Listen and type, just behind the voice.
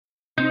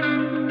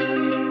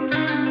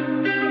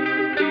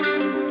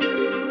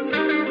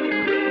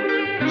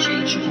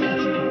Watch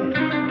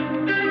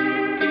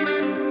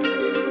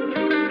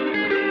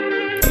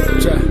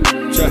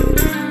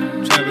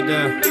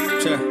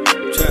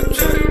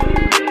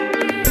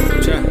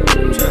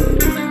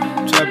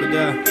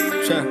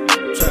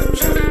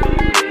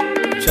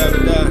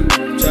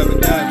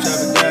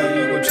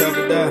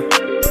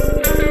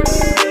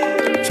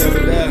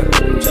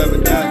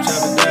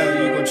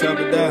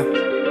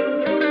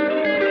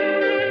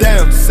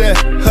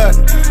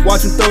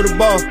him throw the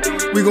ball,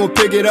 we gon'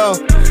 pick it off.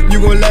 You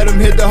gon' let him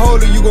hit the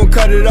hole or you gon'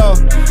 cut it off.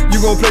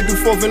 You gon' play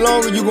through fourth and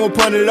long or you gon'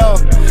 punt it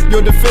off.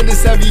 Your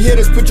defenders, heavy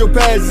hitters, put your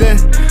pads in.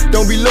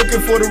 Don't be looking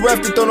for the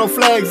ref to throw no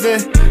flags in.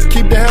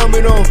 Keep the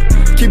helmet on,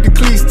 keep the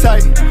cleats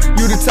tight.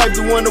 You the type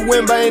to want to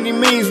win by any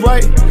means,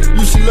 right?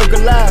 You should look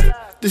alive.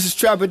 This is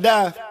Trap or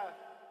Dive.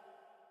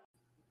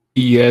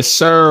 Yes,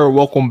 sir.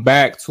 Welcome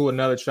back to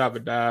another Trap or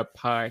Dive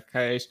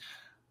podcast.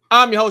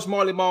 I'm your host,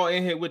 Marley Mall,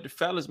 in here with the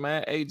fellas,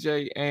 man.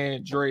 AJ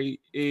and Dre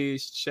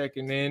is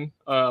checking in.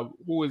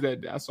 Who is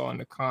that I saw in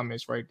the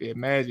comments right there?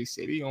 Magic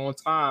said he on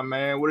time,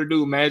 man. What it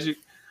do, Magic?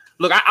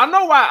 Look, I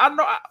know why.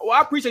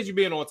 I appreciate you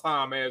being on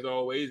time as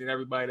always, and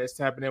everybody that's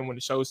tapping in when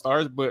the show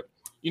starts. But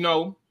you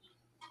know,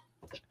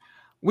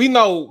 we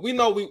want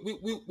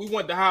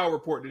the Howard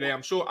report today.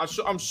 I'm sure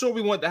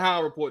we want the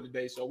Howard report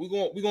today. So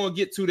we're gonna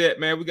get to that,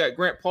 man. We got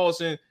Grant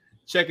Paulson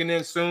checking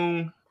in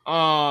soon.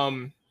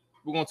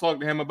 We're going to talk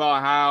to him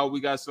about how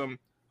we got some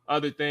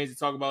other things to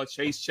talk about.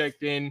 Chase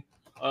checked in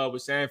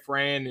with San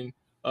Fran, and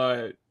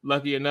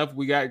lucky enough,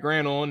 we got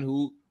Grant on,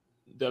 who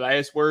the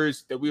last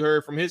words that we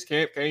heard from his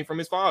camp came from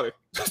his father.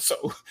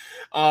 So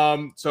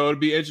it'll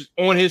be interesting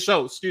on his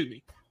show, excuse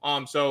me.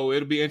 So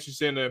it'll be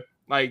interesting to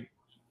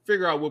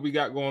figure out what we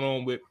got going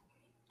on with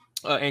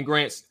and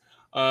Grant's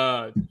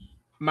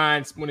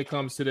minds when it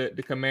comes to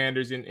the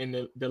Commanders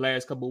in the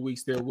last couple of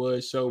weeks there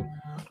was. So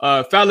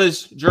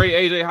fellas, Dre,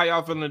 AJ, how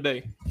y'all feeling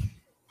today?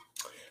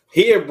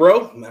 Here,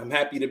 bro. I'm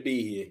happy to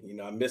be here. You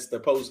know, I missed the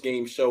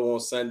post-game show on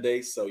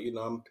Sunday, so, you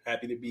know, I'm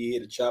happy to be here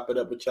to chop it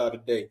up with y'all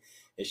today.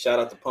 And shout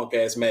out to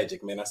punk-ass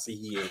Magic, man. I see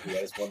he in here.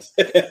 I just want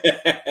to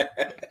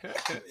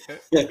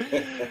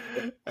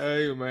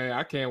Hey, man,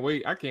 I can't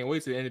wait. I can't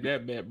wait to the end of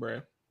that bet,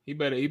 bro. He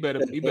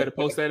better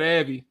post that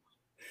Abby.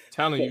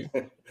 Telling you.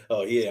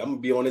 Oh, yeah, I'm going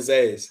to be on his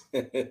ass.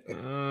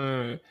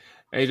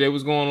 AJ,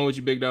 what's going on with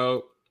you, big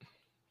dog?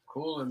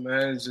 Cool,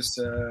 man. Just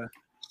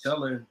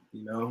chilling,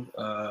 you know.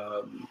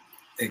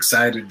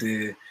 Excited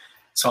to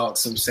talk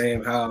some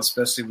Sam Howell,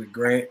 especially with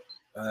Grant.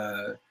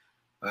 I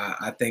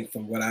think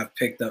from what I've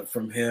picked up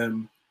from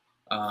him,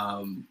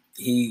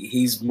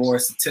 he's more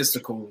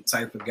statistical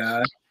type of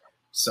guy.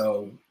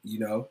 So, you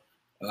know,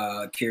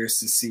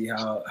 curious to see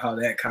how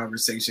that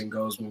conversation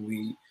goes when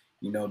we,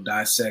 you know,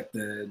 dissect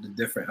the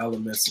different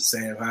elements of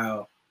Sam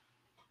Howell.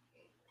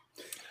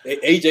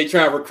 AJ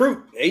trying to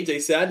recruit.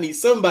 AJ said, I need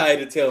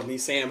somebody to tell me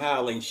Sam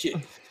Howell ain't shit.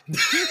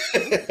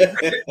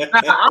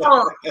 I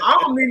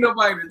don't need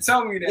nobody to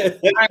tell me that.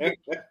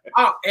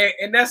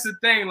 And that's the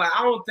thing. Like,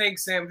 I don't think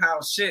Sam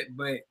Howell shit,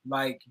 but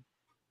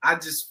I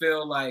just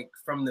feel like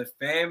from the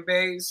fan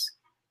base,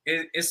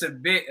 it's a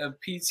bit of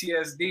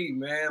PTSD,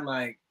 man.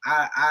 Like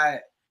I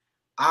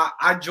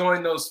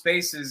join those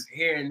spaces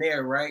here and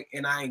there, right?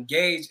 And I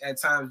engage at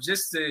times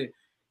just to.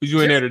 Was you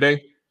in there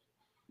today?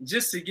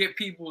 Just to get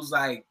people's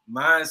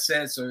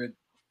mindsets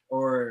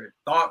or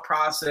thought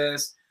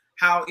process.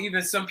 How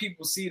even some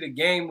people see the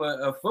game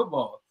of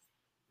football.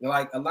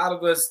 Like, a lot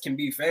of us can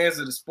be fans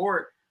of the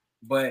sport,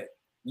 but,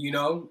 you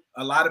know,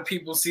 a lot of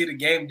people see the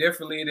game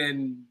differently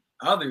than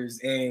others.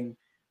 And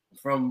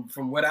from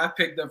what I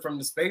picked up from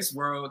the space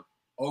world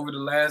over the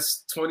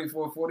last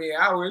 24, 48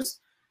 hours,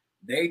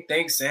 they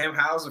think Sam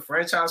Howell's a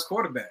franchise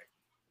quarterback.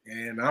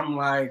 And I'm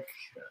like,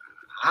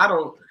 I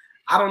don't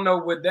know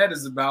what that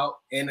is about.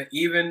 And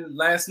even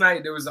last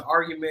night, there was an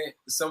argument.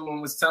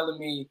 Someone was telling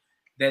me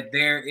that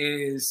there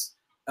is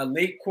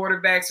elite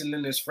quarterbacks and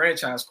then there's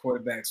franchise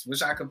quarterbacks,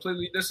 which I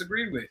completely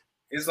disagree with.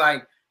 It's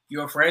like,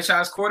 you're a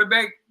franchise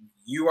quarterback,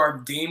 you are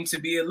deemed to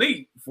be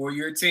elite for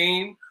your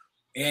team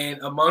and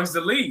amongst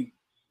the league.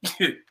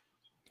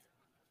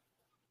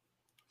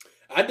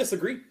 I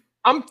disagree.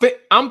 I'm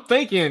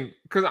thinking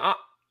because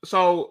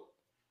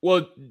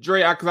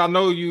Dre, because I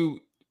know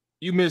you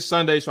missed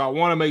Sunday, so I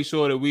want to make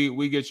sure that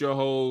we get your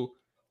whole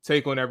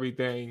take on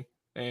everything.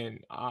 And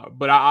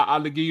but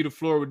I'll give you the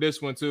floor with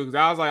this one too, because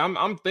I was like,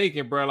 I'm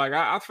thinking, bro, like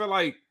I feel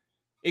like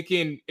it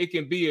can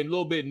be a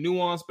little bit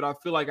nuanced, but I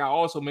feel like I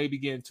also may be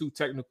getting too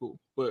technical.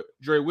 But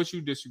Dre, what you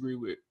disagree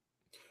with?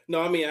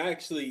 No, I mean, I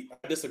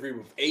disagree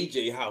with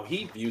AJ how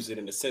he views it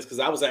in a sense, because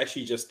I was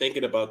actually just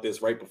thinking about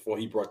this right before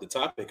he brought the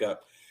topic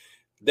up.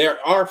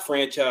 There are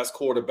franchise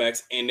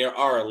quarterbacks and there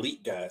are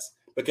elite guys.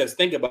 Because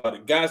think about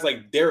it, guys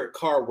like Derek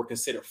Carr were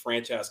considered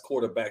franchise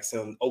quarterbacks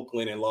in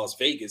Oakland and Las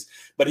Vegas,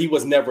 but he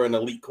was never an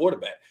elite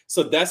quarterback.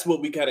 So that's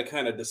what we got to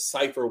kind of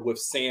decipher with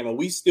Sam, and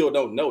we still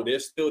don't know.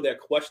 There's still that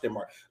question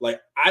mark.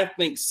 Like, I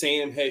think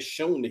Sam has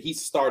shown that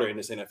he's a starter in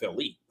this NFL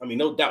league. I mean,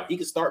 no doubt he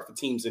can start for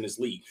teams in this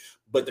league.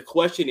 But the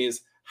question is,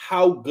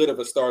 how good of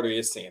a starter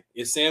is Sam?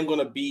 Is Sam going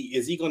to be,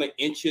 is he going to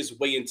inch his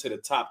way into the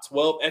top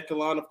 12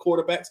 echelon of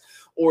quarterbacks,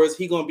 or is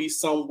he going to be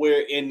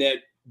somewhere in that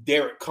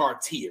Derek Carr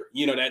tier,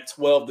 that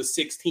 12 to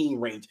 16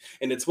 range?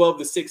 And the 12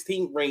 to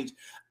 16 range,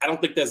 I don't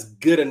think that's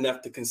good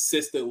enough to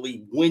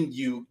consistently win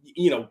you,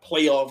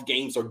 playoff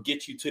games or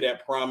get you to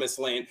that promised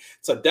land.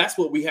 So that's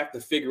what we have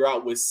to figure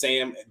out with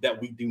Sam that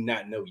we do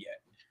not know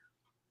yet.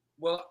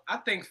 Well, I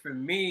think for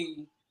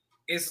me,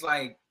 it's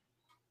like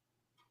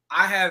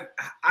I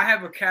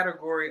have a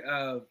category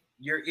of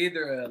you're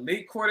either an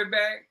elite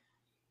quarterback,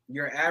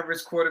 you're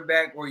average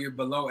quarterback, or you're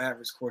below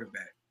average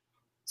quarterback.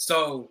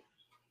 So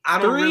I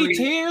don't Three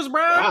tiers,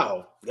 bro.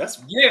 Wow,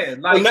 that's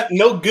like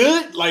no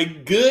good,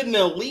 like good and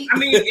elite. I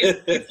mean,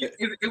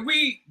 if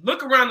we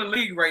look around the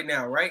league right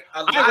now, right?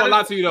 I ain't gonna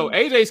lie to you though,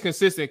 AJ's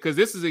consistent because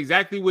this is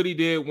exactly what he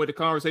did with the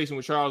conversation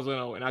with Charles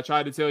Leno, and I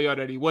tried to tell y'all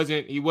that he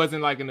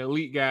wasn't like an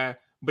elite guy,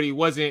 but he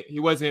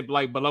wasn't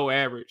like below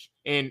average,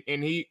 and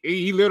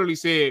he literally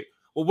said,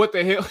 "Well, what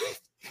the hell?"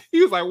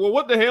 He was like, "Well,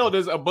 what the hell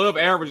does above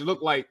average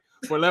look like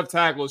for left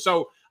tackle?"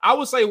 So I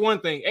would say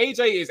one thing: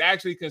 AJ is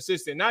actually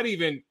consistent, not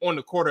even on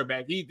the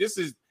quarterback. This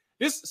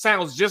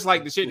sounds just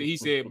like the shit that he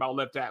said about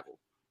left tackle.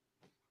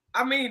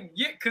 I mean,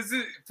 yeah, because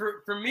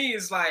for me,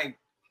 it's like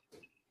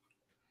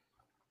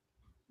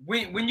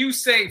when you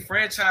say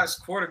franchise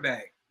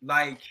quarterback,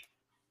 like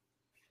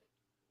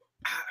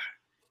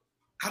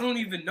I don't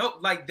even know,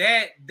 like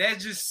that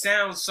just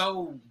sounds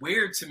so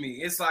weird to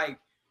me. It's like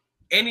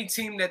any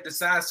team that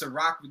decides to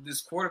rock with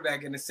this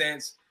quarterback, in a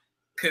sense,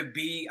 could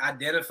be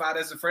identified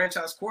as a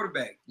franchise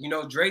quarterback.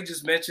 Dre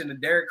just mentioned the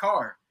Derek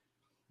Carr.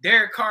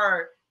 Derek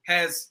Carr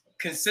has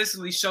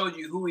consistently showed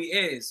you who he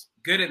is,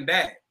 good and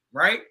bad,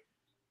 right?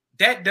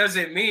 That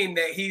doesn't mean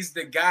that he's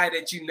the guy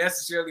that you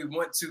necessarily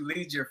want to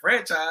lead your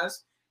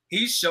franchise.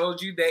 He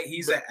showed you that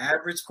he's an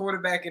average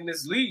quarterback in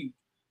this league.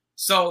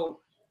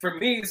 So for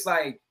me, it's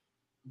like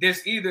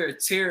there's either a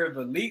tier of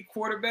elite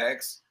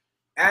quarterbacks,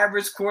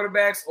 average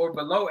quarterbacks, or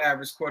below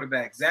average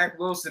quarterbacks. Zach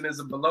Wilson is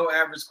a below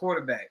average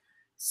quarterback.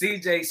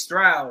 CJ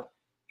Stroud,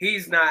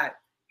 he's not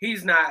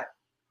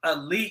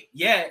elite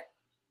yet,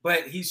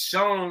 but he's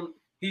shown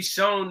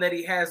that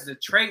he has the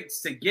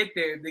traits to get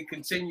there. They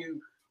continue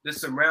to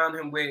surround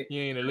him with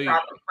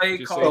proper play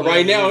call.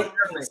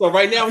 So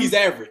right now he's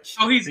average.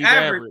 So he's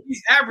average.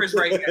 He's average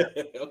right now.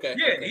 Okay.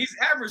 Yeah, he's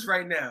average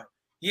right now.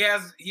 He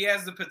has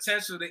the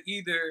potential to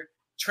either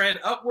trend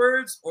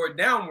upwards or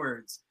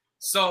downwards.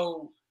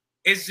 So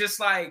it's just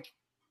like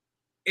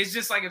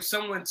if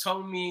someone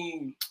told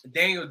me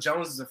Daniel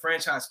Jones is a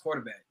franchise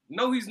quarterback.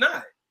 No, he's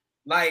not.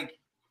 Like,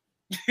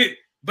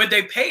 but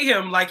they pay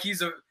him like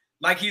he's an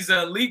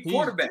elite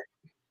quarterback.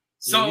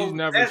 So he's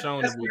never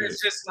shown that's where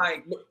it's just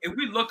like, if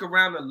we look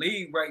around the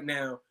league right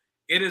now,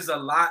 it is a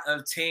lot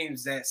of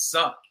teams that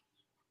suck.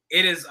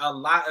 It is a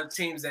lot of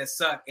teams that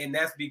suck, and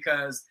that's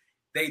because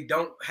they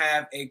don't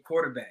have a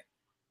quarterback.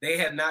 They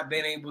have not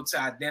been able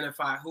to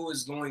identify who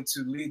is going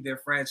to lead their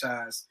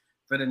franchise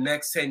for the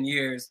next 10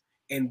 years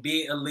and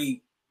be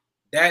elite.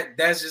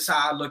 That's just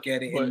how I look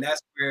at it. And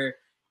that's where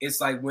it's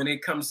like when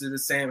it comes to the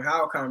Sam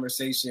Howell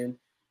conversation,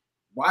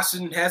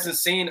 Washington hasn't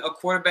seen a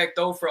quarterback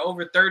throw for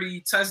over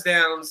 30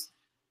 touchdowns.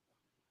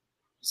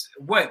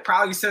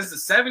 Probably since the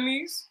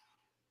 70s?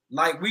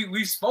 Like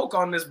we spoke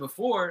on this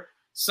before.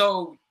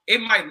 So it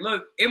might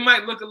look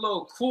a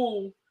little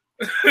cool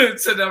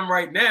to them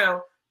right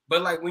now.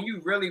 But like when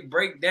you really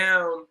break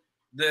down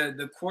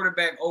the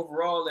quarterback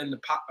overall and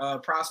the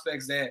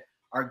prospects that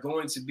are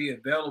going to be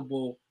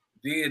available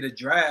via the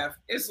draft,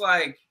 it's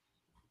like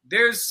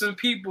there's some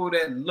people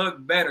that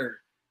look better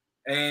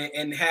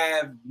and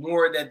have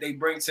more that they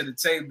bring to the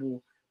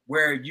table,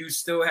 where you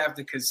still have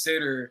to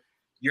consider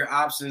your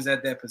options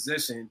at that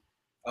position.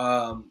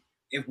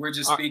 If we're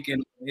just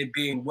speaking it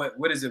being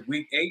what is it,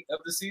 week 8 of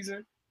the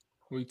season?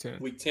 Week 10.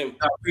 Week 10.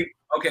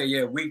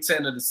 Week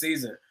 10 of the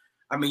season.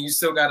 I mean, you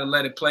still got to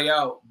let it play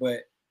out,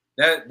 but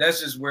that's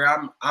just where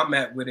I'm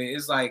at with it.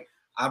 It's like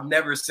I've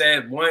never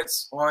said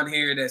once on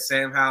here that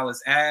Sam Howell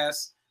is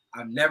ass.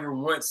 I've never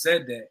once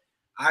said that.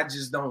 I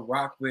just don't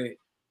rock with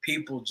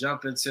people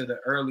jumping to the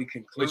early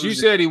conclusion. But you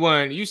said he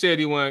wasn't. You said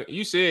he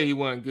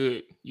wasn't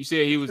good. You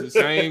said he was the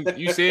same.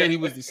 You said he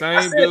was the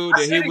same dude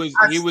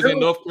that he was in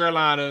North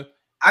Carolina.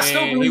 I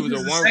still believe he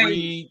was a one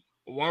read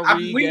I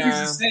believe he's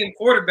the same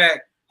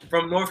quarterback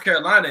from North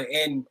Carolina,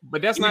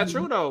 but that's not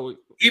true though.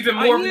 Even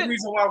more of the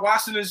reason why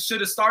Washington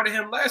should have started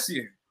him last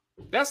year.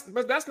 That's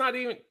not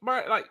even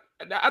like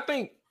I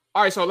think.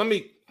 All right, so let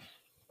me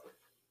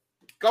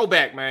go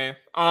back, man.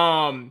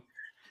 The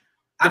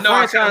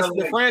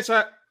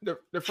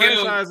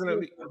franchise in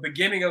the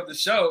beginning of the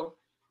show,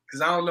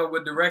 because I don't know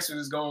what direction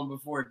is going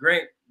before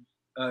Grant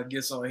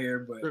gets on here,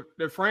 but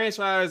the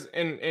franchise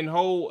and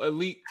whole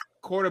elite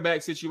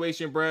quarterback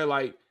situation, bro.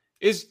 Like,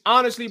 it's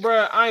honestly,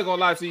 bro, I ain't gonna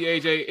lie to you,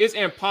 AJ. It's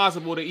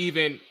impossible to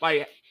even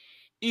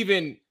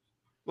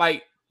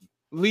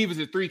leave it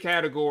to 3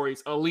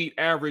 categories: elite,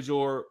 average,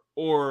 or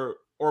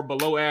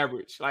below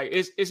average. Like,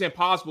 it's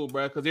impossible,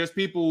 bro, because there's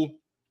people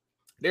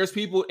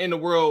in the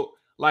world.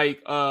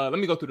 Like, let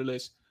me go through the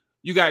list.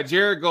 You got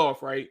Jared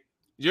Goff, right?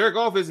 Jared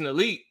Goff is an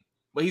elite,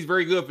 but he's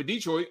very good for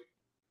Detroit.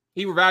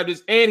 He revived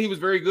this, and he was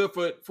very good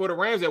for the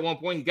Rams at one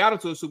point. He got him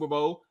to a Super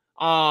Bowl.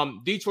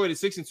 Detroit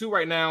is 6-2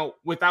 right now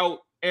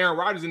without Aaron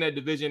Rodgers in that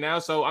division now.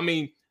 So, I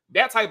mean,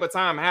 that type of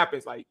time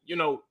happens. Like, you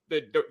know,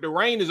 the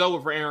reign is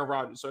over for Aaron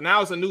Rodgers. So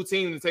now it's a new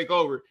team to take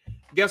over.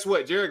 Guess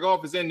what? Jared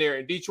Goff is in there,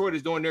 and Detroit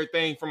is doing their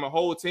thing from a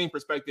whole team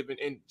perspective.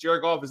 And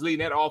Jared Goff is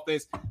leading that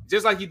offense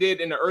just like he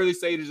did in the early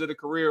stages of the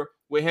career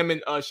with him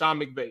and Sean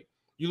McVay.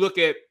 You look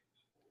at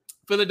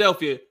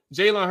Philadelphia,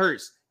 Jalen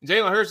Hurts.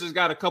 Jalen Hurts has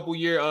got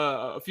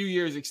a few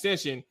years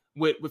extension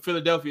with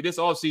Philadelphia this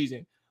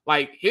offseason.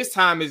 Like, his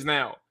time is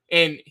now,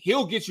 and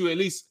he'll get you at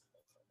least,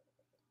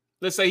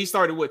 let's say he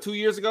started 2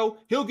 years ago.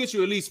 He'll get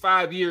you at least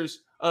 5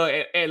 years,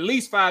 at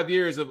least 5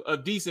 years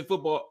of decent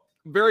football,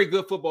 very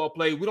good football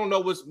play. We don't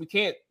know we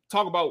can't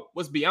talk about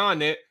what's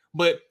beyond that,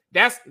 but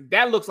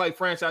that looks like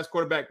franchise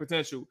quarterback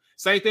potential.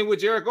 Same thing with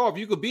Jared Goff.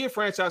 You could be a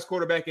franchise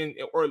quarterback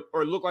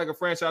or look like a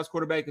franchise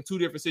quarterback in two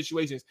different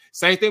situations.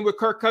 Same thing with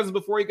Kirk Cousins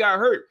before he got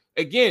hurt.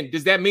 Again,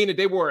 does that mean that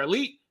they were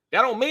elite?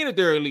 That don't mean that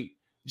they're elite.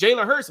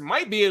 Jalen Hurts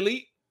might be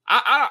elite.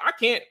 I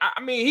can't.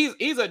 I mean,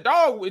 he's a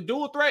dog with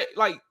dual threat.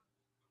 Like,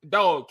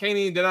 dog, can't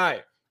even deny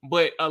it.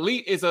 But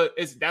elite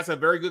that's a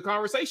very good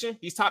conversation.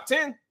 He's top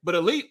 10, but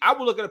elite, I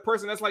would look at a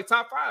person that's like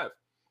top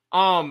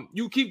 5.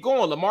 You keep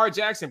going. Lamar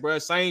Jackson, bro,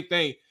 same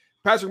thing.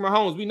 Patrick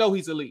Mahomes, we know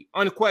he's elite,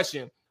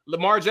 unquestioned.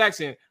 Lamar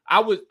Jackson, I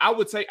would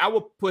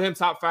put him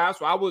top 5,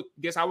 so I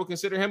would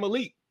consider him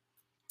elite.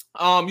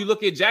 You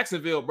look at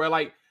Jacksonville, bro.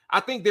 Like, I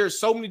think there's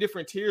so many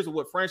different tiers of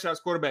what franchise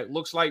quarterback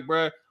looks like,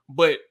 bro.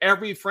 But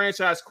every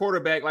franchise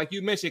quarterback, like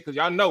you mentioned, because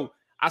y'all know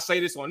I say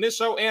this on this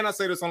show and I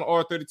say this on the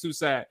R32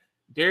 side.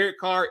 Derek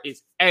Carr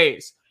is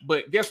ass.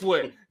 But guess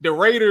what? The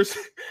Raiders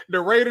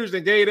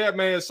that gave that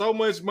man so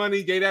much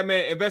money,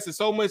 invested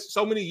so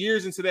many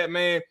years into that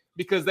man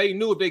because they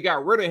knew if they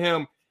got rid of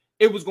him,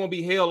 it was going to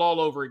be hell all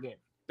over again.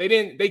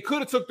 They could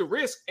have took the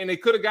risk and they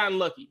could have gotten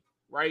lucky,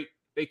 right?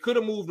 They could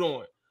have moved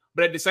on.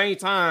 But at the same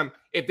time,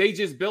 if they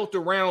just built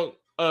around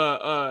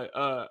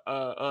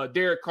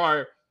Derek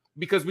Carr,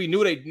 because we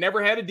knew they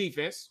never had a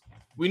defense,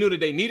 we knew that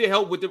they needed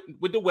help with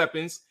the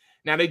weapons.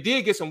 Now they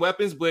did get some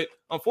weapons, but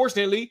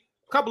unfortunately,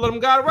 a couple of them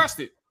got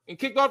arrested and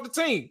kicked off the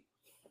team.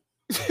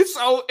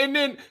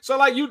 So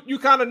like you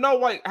kind of know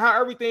like how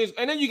everything's,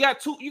 and then you got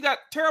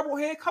terrible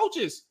head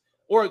coaches,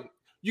 or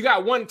you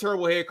got one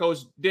terrible head coach.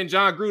 Then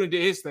John Gruden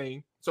did his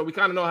thing, so we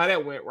kind of know how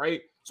that went,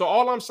 right? So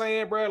all I'm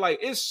saying, bro, like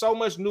it's so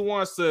much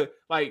nuance to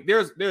like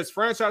there's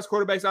franchise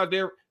quarterbacks out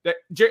there that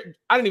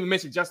I didn't even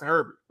mention Justin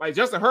Herbert. Like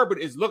Justin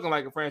Herbert is looking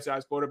like a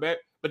franchise quarterback,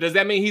 but does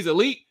that mean he's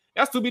elite?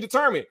 That's to be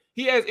determined.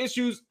 He has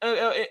issues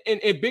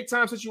in big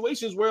time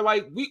situations where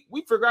like we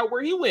figure out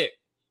where he went.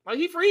 Like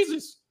he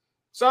freezes.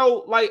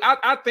 So like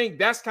I think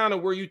that's kind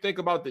of where you think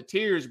about the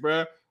tiers,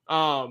 bro.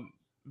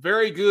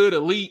 Very good,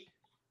 elite,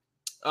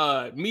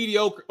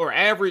 mediocre or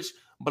average,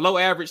 below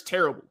average,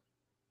 terrible.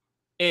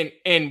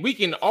 And we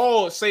can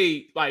all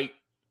say like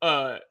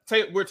where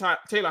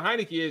Taylor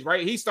Heinicke is,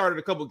 right? He started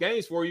a couple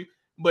games for you,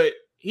 but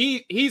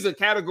he's a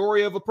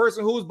category of a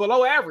person who's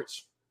below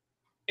average.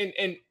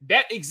 And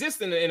that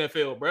exists in the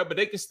NFL, bro, but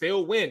they can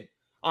still win.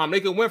 They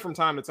can win from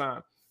time to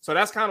time. So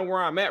that's kind of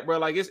where I'm at, bro.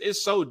 Like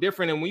it's so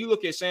different. And when you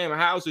look at Sam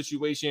Howell's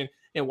situation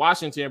in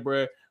Washington,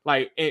 bro,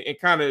 like and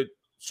kind of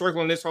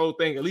circling this whole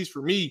thing, at least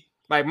for me,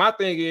 like my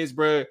thing is,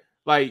 bro,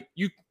 like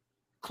you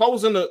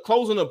closing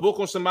the book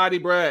on somebody,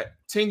 bro,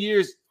 10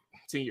 games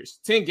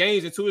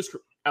into his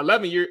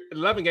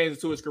 11 games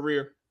into his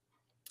career,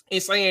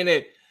 and saying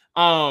that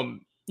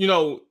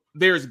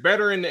there's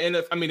better in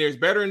there's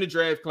better in the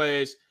draft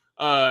class.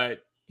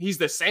 He's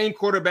the same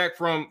quarterback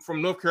from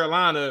North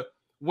Carolina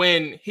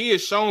when he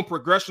has shown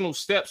progressional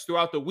steps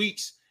throughout the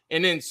weeks.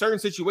 And in certain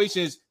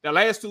situations, the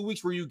last 2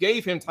 weeks where you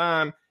gave him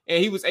time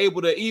and he was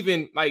able to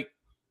even like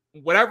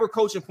whatever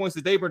coaching points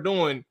that they were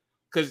doing,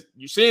 because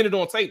you're seeing it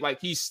on tape,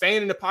 like he's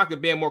staying in the pocket,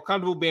 being more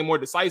comfortable, being more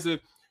decisive,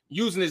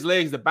 using his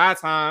legs to buy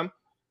time.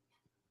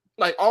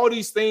 Like all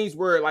these things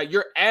where like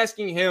you're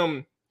asking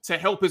him to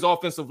help his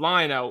offensive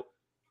line out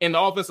and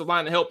the offensive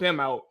line to help him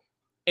out.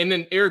 And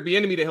then Eric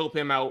Bieniemy to help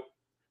him out.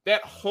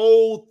 That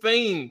whole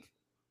thing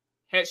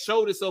has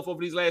showed itself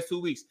over these last 2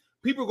 weeks.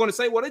 People are going to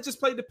say, well, they just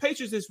played the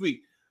Patriots this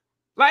week.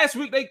 Last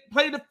week, they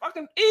played the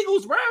fucking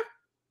Eagles, bro.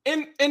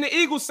 And the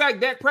Eagles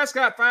sacked Dak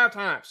Prescott 5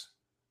 times.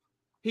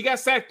 He got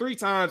sacked 3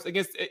 times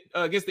against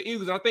the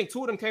Eagles. And I think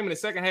 2 of them came in the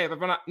second half.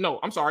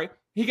 I'm sorry.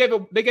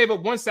 They gave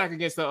up 1 sack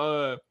against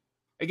the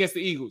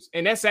Eagles.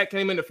 And that sack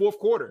came in the fourth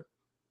quarter.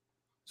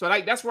 So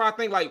like that's where I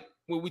think like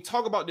when we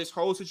talk about this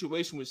whole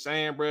situation with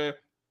Sam, bro,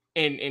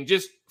 and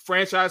just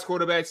franchise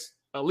quarterbacks,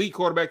 elite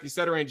quarterbacks,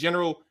 etc. in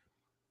general,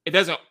 it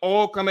doesn't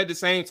all come at the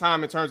same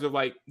time in terms of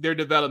like their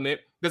development.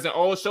 It doesn't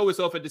all show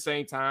itself at the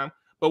same time.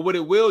 But what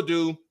it will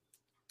do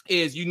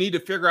is you need to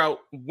figure out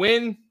what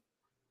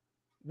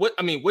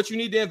you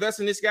need to invest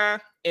in this guy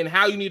and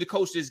how you need to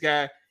coach this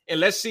guy. And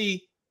let's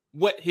see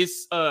what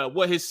his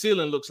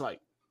ceiling looks like.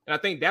 And I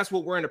think that's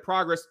what we're in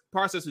the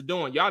process of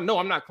doing. Y'all know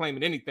I'm not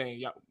claiming anything.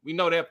 Y'all, we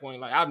know that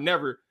point. Like I've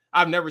never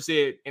I've never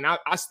said, and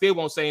I still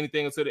won't say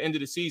anything until the end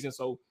of the season.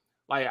 So,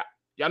 like,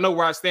 y'all know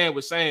where I stand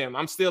with Sam.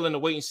 I'm still in the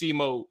wait and see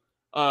mode.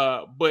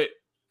 But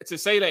to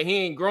say that he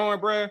ain't growing,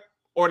 bro,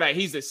 or that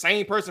he's the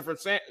same person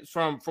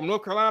from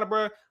North Carolina,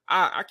 bro,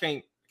 I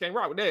can't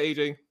rock with that,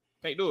 AJ.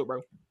 Can't do it,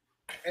 bro.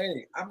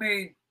 Hey, I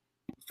mean,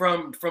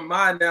 from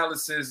my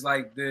analysis,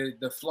 like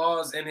the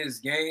flaws in his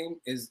game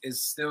is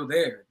still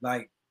there.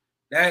 Like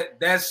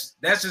that's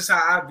just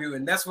how I view it.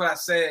 And that's what I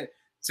said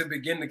to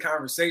begin the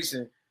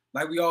conversation.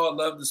 Like, we all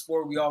love the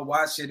sport, we all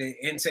watch it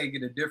and take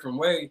it a different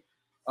way.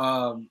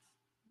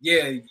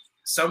 Yeah,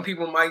 some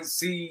people might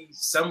see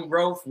some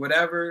growth,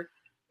 whatever,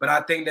 but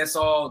I think that's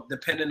all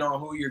dependent on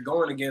who you're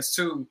going against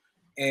too,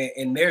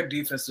 and their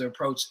defensive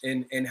approach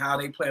and how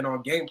they plan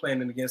on game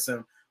planning against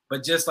them.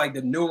 But just like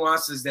the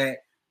nuances that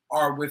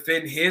are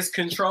within his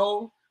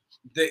control,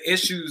 the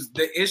issues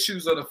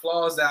or the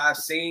flaws that I've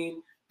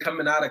seen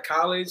coming out of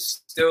college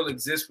still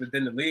exist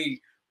within the league.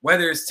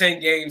 Whether it's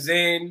 10 games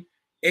in,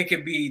 it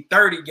could be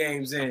 30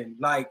 games in.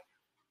 Like,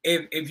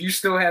 if you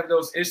still have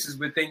those issues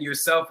within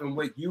yourself and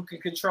what you can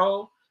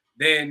control,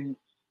 then,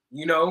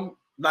 you know,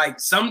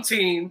 like some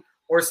team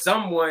or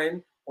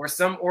someone or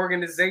some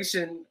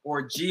organization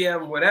or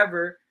GM,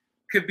 whatever,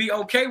 could be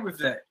okay with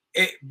that.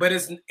 But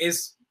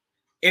it's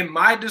in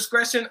my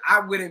discretion, I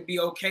wouldn't be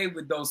okay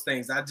with those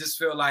things. I just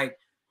feel like,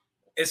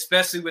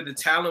 especially with the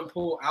talent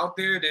pool out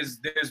there, there's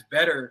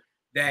better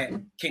that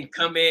can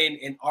come in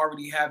and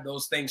already have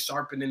those things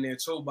sharpened in their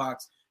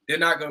toolbox. They're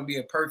not going to be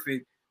a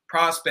perfect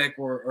prospect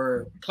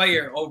or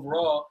player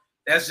overall.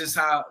 That's just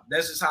how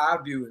I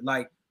view it.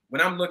 Like,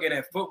 when I'm looking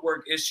at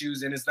footwork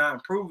issues and it's not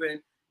improving,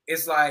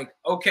 it's like,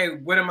 okay,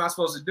 what am I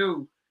supposed to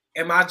do?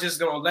 Am I just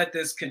going to let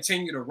this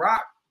continue to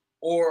rock?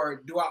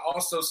 Or do I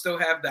also still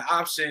have the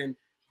option,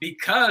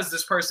 because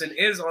this person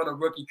is on a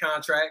rookie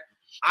contract,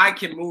 I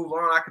can move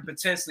on. I can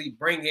potentially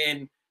bring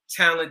in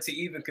talent to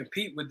even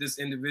compete with this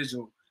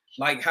individual.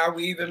 Like how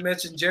we even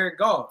mentioned Jared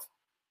Goff.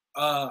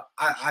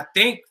 I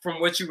think from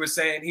what you were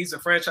saying, he's a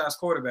franchise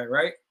quarterback,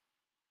 right?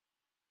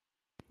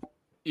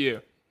 Yeah.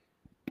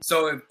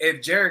 So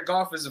if Jared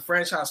Goff is a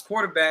franchise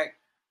quarterback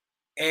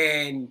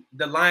and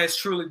the Lions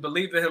truly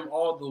believe in him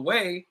all the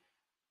way,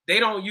 they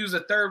don't use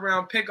a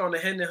third-round pick on the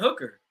Hendon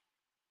Hooker.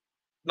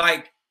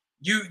 Like,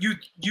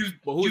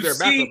 But who's their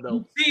backup,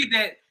 though?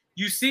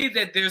 You see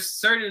that there's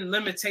certain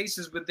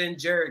limitations within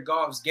Jared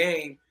Goff's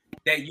game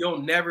that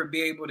you'll never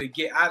be able to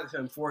get out of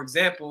him. For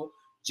example,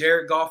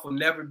 Jared Goff will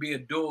never be a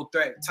dual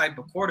threat type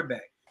of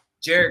quarterback.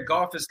 Jared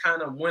Goff is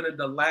kind of one of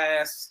the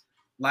last,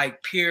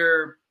 like,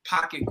 pure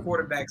pocket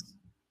quarterbacks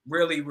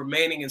really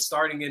remaining and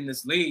starting in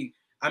this league.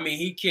 I mean,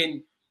 he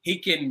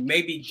can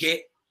maybe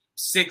get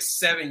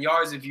 6-7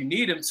 yards if you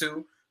need him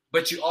to,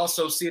 but you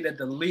also see that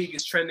the league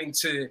is trending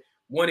to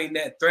wanting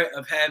that threat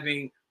of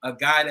having a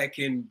guy that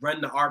can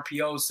run the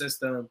RPO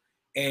system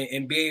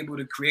and be able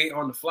to create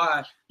on the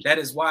fly. That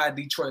is why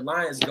Detroit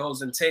Lions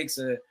goes and takes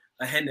a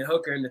Hendon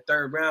Hooker in the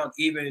third round,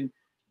 even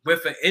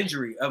with an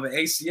injury of an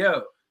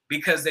ACL,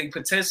 because they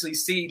potentially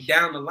see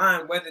down the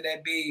line, whether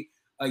that be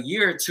a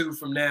year or two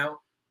from now,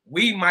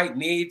 we might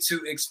need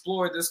to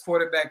explore this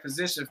quarterback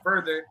position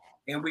further,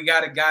 and we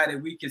got a guy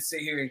that we can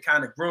sit here and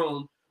kind of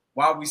groom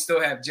while we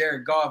still have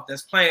Jared Goff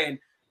that's playing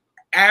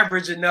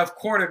average enough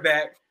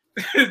quarterback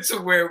to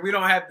where we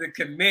don't have to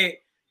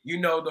commit, you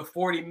know, the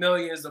 40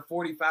 millions, the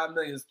 45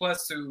 millions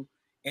plus to,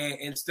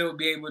 and still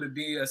be able to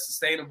be a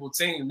sustainable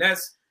team.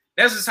 That's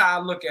just how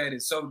I look at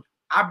it. So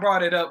I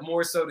brought it up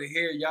more so to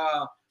hear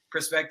y'all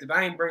perspective.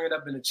 I ain't bring it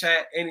up in the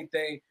chat,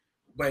 anything,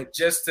 but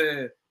just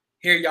to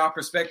hear y'all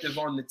perspective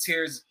on the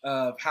tiers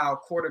of how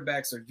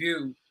quarterbacks are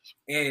viewed.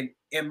 And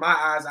in my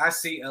eyes, I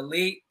see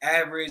elite,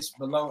 average,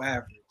 below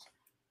average.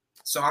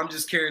 So I'm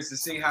just curious to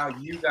see how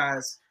you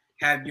guys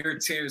have your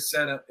tiers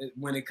set up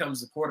when it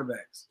comes to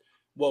quarterbacks.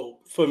 Well,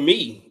 for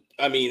me,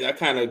 I mean, I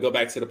kind of go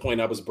back to the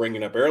point I was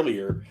bringing up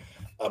earlier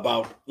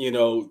about, you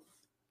know,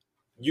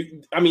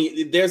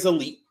 there's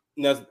elite.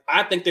 Now,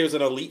 I think there's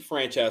an elite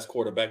franchise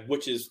quarterback,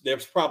 which is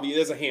there's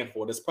a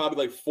handful. There's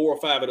probably like 4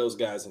 or 5 of those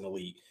guys in the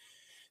league.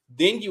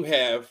 Then you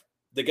have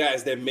the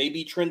guys that may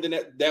be trending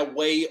that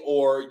way,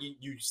 or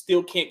you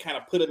still can't kind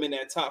of put them in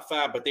that top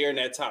 5, but they're in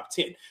that top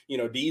 10. You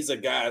know, these are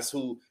guys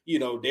who, you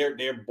know,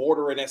 they're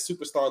bordering that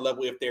superstar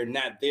level if they're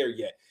not there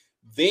yet.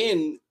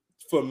 Then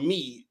for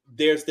me,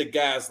 there's the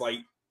guys like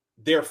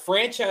they're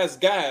franchise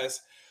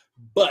guys,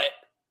 but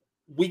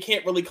we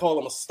can't really call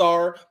them a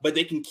star, but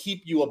they can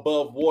keep you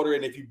above water.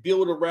 And if you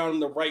build around in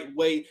the right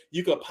way,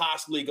 you could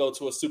possibly go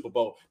to a Super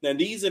Bowl. Now,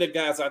 these are the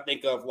guys I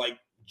think of, like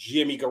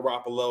Jimmy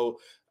Garoppolo,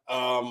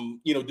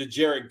 you know, the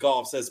Jared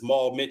Goffs, as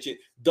Maul mentioned.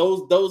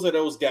 Those are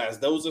those guys.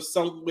 Those are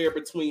somewhere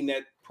between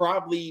that,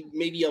 probably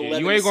maybe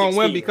 11. You ain't gonna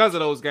win because of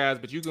those guys,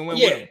 but you can win.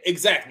 Yeah, with them.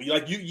 Exactly.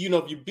 Like you know,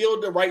 if you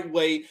build the right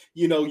way,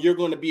 you know, you're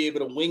going to be able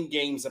to win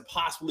games and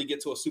possibly get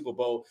to a Super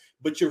Bowl.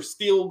 But you're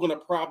still going to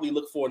probably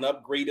look for an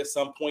upgrade at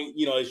some point.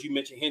 You know, as you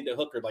mentioned, Hendon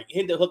Hooker. Like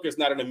Hendon Hooker is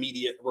not an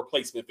immediate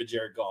replacement for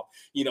Jared Goff.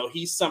 You know,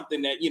 he's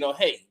something that, you know,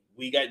 hey,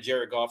 we got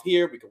Jared Goff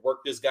here. We can work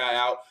this guy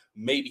out.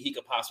 Maybe he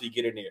could possibly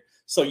get in there.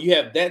 So you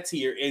have that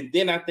tier. And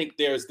then I think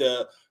there's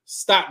the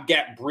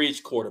stopgap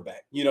bridge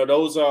quarterback.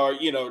 Those are,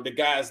 the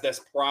guys that's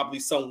probably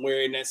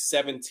somewhere in that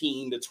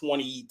 17 to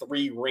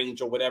 23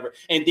 range or whatever.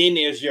 And then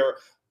there's your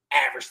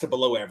average to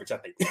below average, I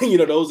think.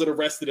 Those are the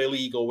rest of the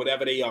league or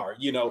whatever they are,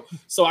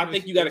 So I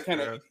think you got to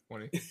kind of,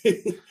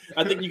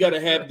 I think you got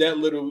to have that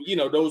little,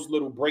 those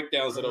little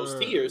breakdowns of those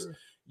tiers,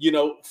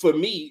 for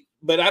me.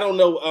 But I don't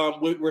know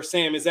where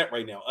Sam is at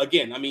right now.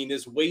 Again, I mean,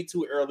 it's way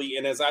too early.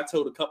 And as I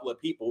told a couple of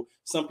people,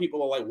 some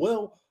people are like,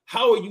 well,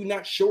 how are you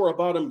not sure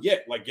about him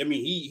yet? Like, I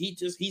mean,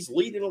 he's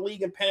leading the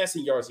league in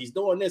passing yards. He's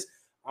doing this.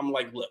 I'm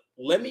like, look,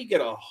 let me get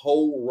a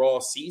whole raw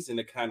season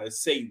to kind of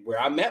say where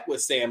I'm at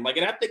with Sam. Like,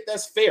 and I think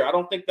that's fair. I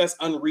don't think that's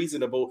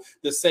unreasonable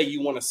to say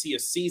you want to see a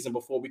season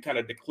before we kind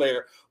of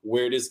declare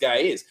where this guy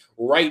is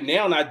right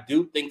now. And I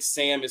do think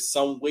Sam is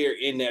somewhere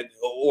in that,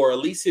 or at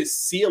least his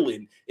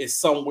ceiling is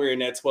somewhere in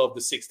that 12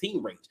 to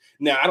 16 range.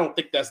 Now, I don't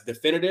think that's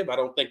definitive.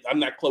 I'm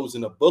not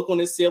closing a book on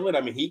his ceiling.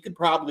 I mean, he could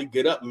probably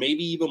get up,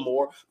 maybe even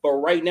more. But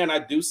right now, I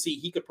do see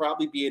he could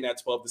probably be in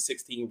that 12 to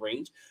 16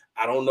 range.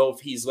 I don't know if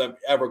he's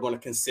ever going to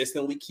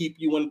consistently keep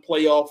you in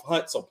playoff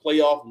hunts or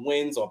playoff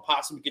wins or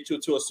possibly get you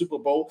to a Super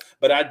Bowl.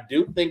 But I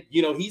do think,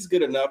 he's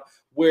good enough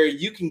where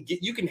you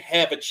can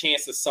have a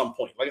chance at some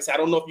point. Like I said, I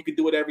don't know if you can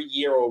do it every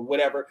year or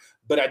whatever,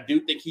 but I do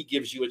think he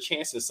gives you a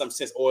chance in some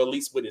sense, or at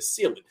least with his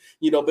ceiling,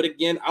 but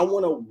again, I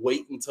want to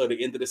wait until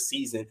the end of the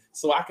season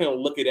so I can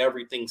look at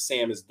everything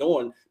Sam is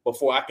doing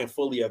before I can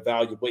fully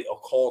evaluate or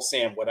call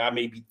Sam what I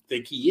maybe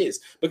think he is,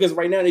 because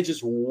right now it's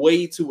just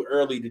way too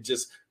early to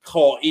just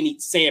call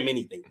Sam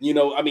anything.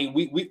 I mean,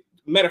 we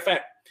matter of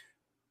fact,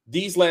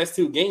 these last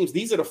two games,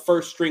 these are the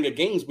first string of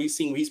games we've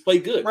seen he's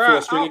played good for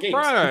a string of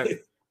games.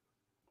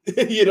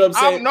 You know what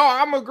I'm saying?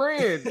 I'm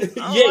agreeing.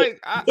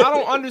 I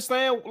don't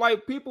understand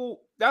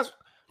people.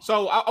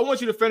 So I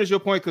want you to finish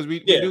your point because we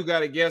do got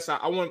to guess.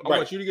 I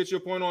want you to get your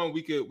point on.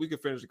 We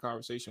could finish the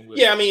conversation with.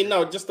 Yeah, I mean,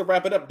 no, just to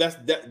wrap it up.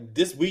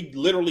 We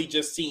literally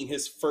just seen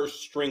his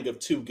first string of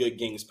two good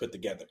games put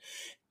together.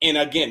 And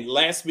again,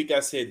 last week I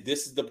said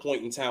this is the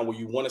point in time where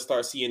you want to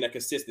start seeing that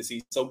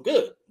consistency. So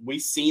good.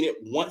 We've seen it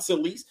once at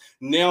least.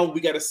 Now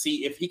we got to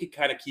see if he can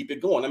kind of keep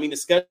it going. I mean, the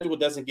schedule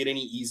doesn't get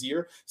any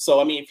easier.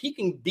 So, I mean, if he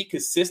can be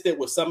consistent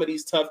with some of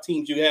these tough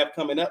teams you have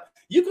coming up,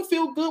 you can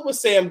feel good with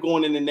Sam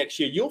going into next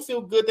year. You'll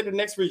feel good that the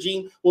next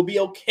regime will be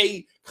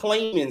okay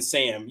claiming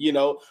Sam,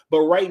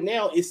 But right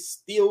now it's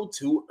still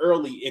too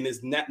early and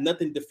there's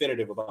nothing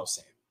definitive about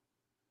Sam.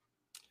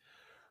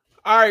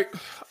 All right.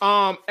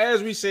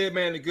 As we said,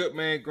 man, the good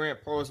man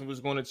Grant Paulson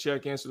was going to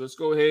check in. So let's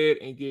go ahead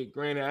and get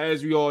Grant.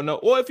 As we all know,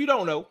 or if you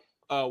don't know,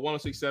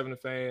 106.7 The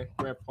Fan,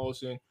 Grant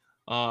Paulson.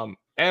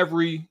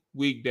 Every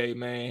weekday,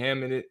 man,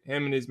 him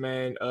and his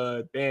man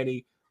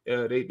Danny,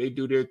 they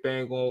do their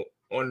thing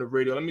on the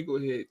radio. Let me go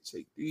ahead and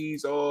take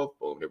these off.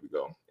 Boom, there we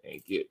go.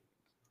 And get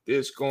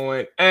this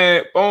going.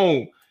 And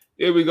boom.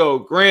 There we go.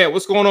 Grant,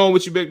 what's going on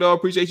with you, big dog?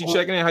 Appreciate you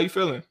checking in. How you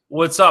feeling?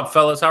 What's up,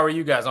 fellas? How are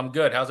you guys? I'm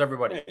good. How's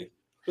everybody? Hey.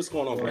 What's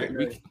going on,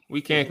 man? We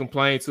can't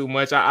complain too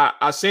much.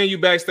 I seen you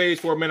backstage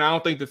for a minute. I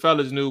don't think the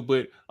fellas knew,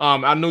 but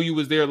I knew you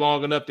was there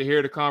long enough to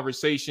hear the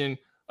conversation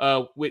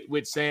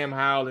with Sam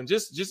Howell and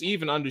just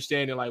even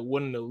understanding like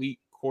what an elite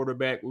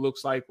quarterback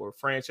looks like or a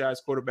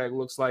franchise quarterback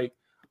looks like.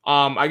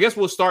 I guess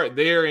we'll start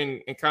there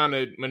and kind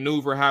of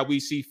maneuver how we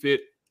see fit.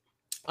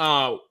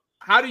 How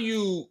do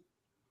you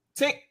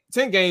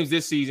 10 games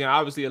this season,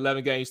 obviously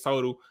 11 games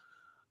total.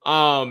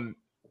 The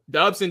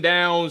ups and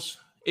downs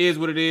is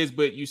what it is,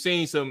 but you've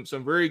seen some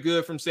very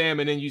good from Sam,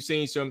 and then you've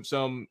seen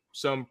some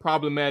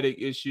problematic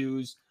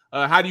issues.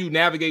 How do you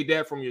navigate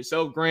that from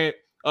yourself, Grant?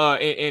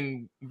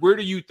 And where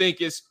do you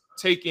think it's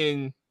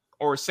taking,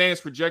 or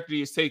Sam's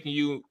trajectory is taking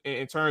you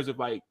in terms of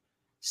like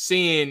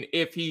seeing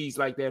if he's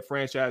like that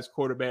franchise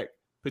quarterback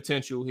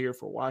potential here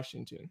for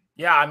Washington?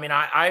 Yeah, I mean,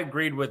 I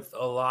agreed with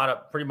a lot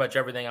of pretty much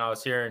everything I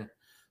was hearing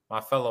my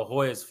fellow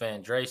Hoyas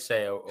fan Dre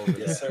say over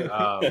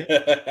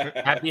there.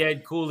 Happy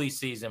Ed Cooley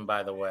season,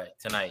 by the way,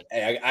 tonight.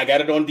 Hey, I got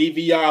it on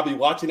DVR. I'll be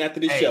watching after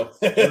this show.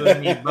 You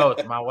and me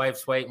both. My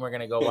wife's waiting. We're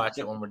gonna go watch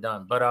it when we're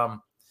done. But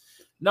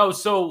no.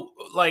 So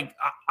like,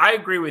 I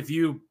agree with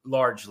you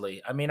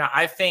largely. I mean,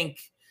 I think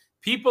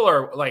people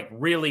are like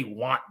really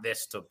want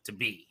this to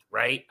be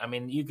right. I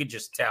mean, you could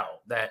just tell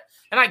that,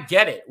 and I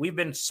get it. We've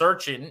been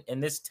searching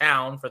in this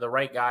town for the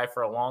right guy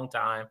for a long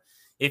time.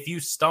 If you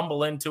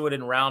stumble into it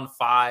in round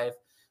 5.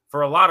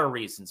 For a lot of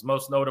reasons,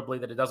 most notably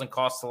that it doesn't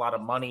cost a lot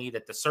of money,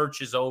 that the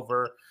search is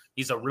over.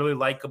 He's a really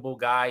likable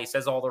guy. He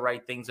says all the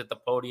right things at the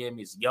podium.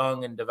 He's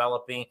young and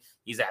developing.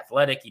 He's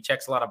athletic. He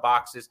checks a lot of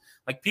boxes.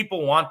 Like,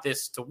 people want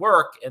this to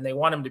work and they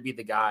want him to be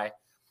the guy.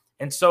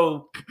 And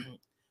so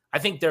I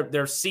think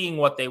they're seeing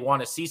what they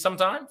want to see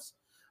sometimes.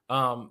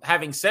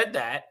 Having said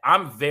that,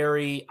 I'm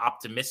very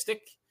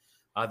optimistic.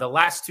 The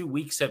last 2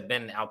 weeks have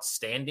been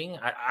outstanding.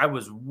 I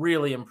was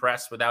really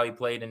impressed with how he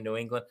played in New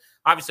England.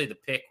 Obviously, the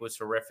pick was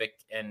horrific.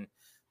 And,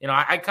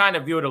 I kind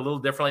of view it a little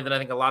differently than I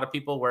think a lot of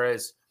people.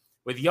 Whereas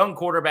with young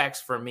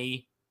quarterbacks, for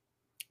me,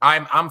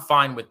 I'm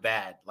fine with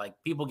bad. Like,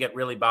 people get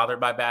really bothered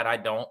by bad. I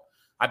don't.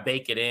 I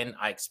bake it in.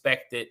 I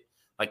expect it.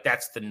 Like,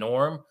 that's the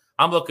norm.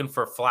 I'm looking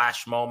for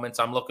flash moments.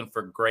 I'm looking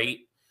for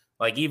great.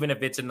 Like, even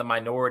if it's in the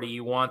minority,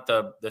 you want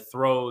the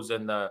throws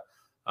and the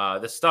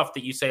stuff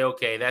that you say,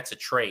 okay, that's a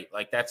trait.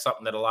 Like, that's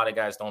something that a lot of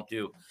guys don't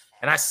do.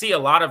 And I see a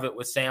lot of it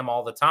with Sam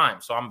all the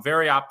time. So I'm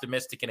very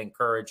optimistic and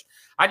encouraged.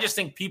 I just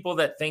think people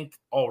that think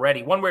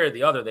already, one way or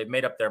the other, they've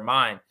made up their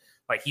mind.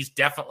 Like, he's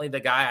definitely the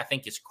guy, I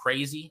think is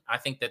crazy. I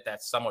think that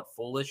that's somewhat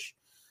foolish.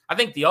 I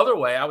think the other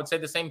way, I would say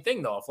the same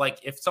thing, though.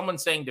 If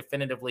someone's saying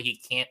definitively he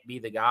can't be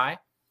the guy,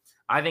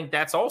 I think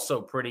that's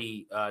also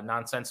pretty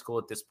nonsensical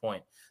at this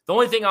point. The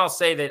only thing I'll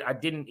say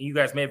that you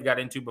guys may have got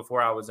into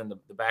before I was in the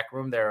back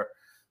room there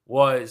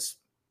was,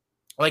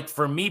 like,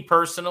 for me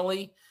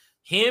personally,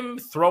 him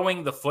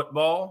throwing the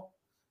football,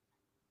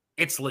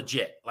 it's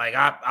legit. Like,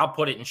 I'll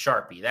put it in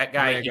Sharpie. That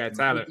guy, he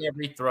can make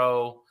every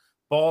throw.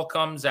 Ball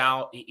comes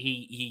out.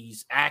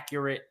 He's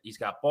accurate. He's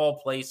got ball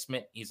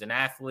placement. He's an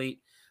athlete.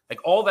 Like,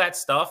 all that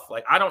stuff,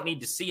 like, I don't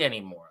need to see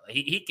anymore. Like,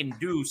 he can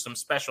do some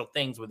special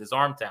things with his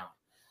arm talent.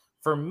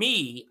 For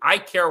me, I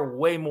care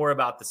way more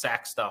about the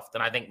sack stuff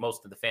than I think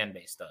most of the fan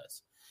base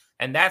does.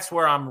 And that's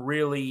where I'm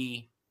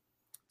really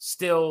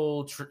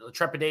still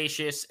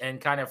trepidatious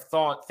and kind of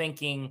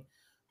thinking,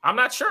 I'm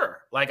not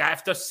sure. Like, I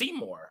have to see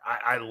more.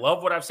 I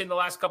love what I've seen the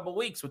last couple of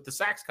weeks with the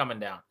sacks coming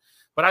down.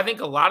 But I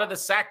think a lot of the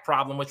sack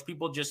problem, which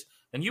people just,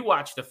 and you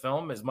watch the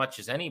film as much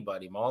as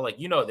anybody, Mo, like,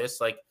 you know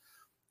this, like,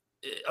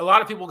 a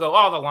lot of people go,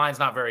 oh, the line's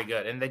not very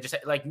good. And they just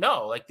like,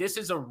 no, like, this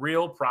is a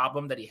real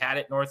problem that he had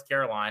at North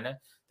Carolina,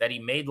 that he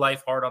made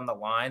life hard on the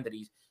line, that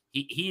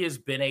he has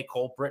been a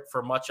culprit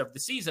for much of the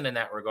season in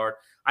that regard.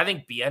 I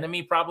think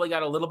Bieniemy probably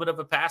got a little bit of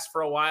a pass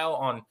for a while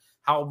on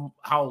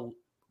how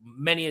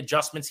many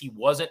adjustments he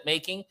wasn't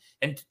making.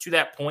 And to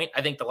that point,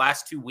 I think the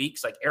last 2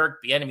 weeks, like, Eric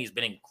Bieniemy has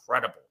been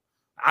incredible.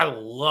 I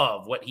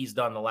love what he's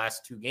done the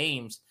last 2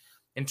 games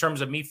in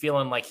terms of me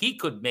feeling like he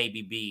could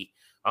maybe be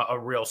a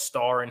real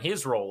star in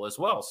his role as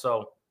well.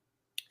 So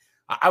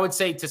I would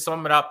say, to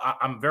sum it up,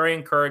 I'm very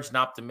encouraged and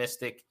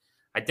optimistic.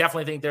 I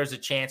definitely think there's a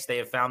chance they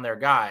have found their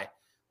guy.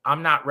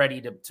 I'm not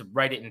ready to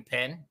write it in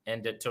pen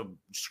and to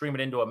scream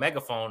it into a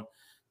megaphone,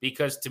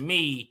 because to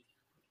me,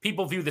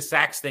 people view the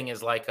sacks thing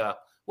as like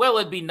well,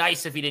 it'd be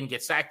nice if he didn't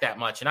get sacked that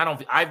much. And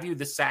I view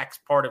the sacks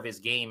part of his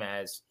game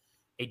as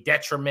a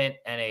detriment,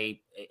 and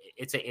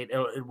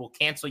it will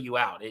cancel you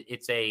out.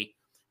 It's a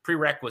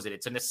prerequisite.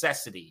 It's a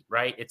necessity,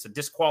 right? It's a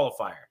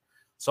disqualifier.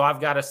 So I've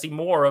got to see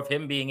more of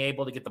him being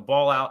able to get the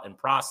ball out and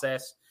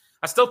process.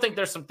 I still think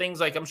there's some things,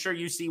 like I'm sure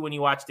you see when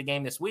you watch the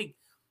game this week,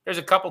 there's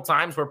a couple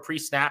times where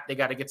pre-snap, they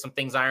got to get some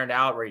things ironed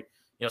out where,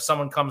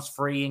 someone comes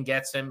free and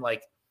gets him,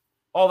 like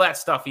all that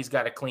stuff he's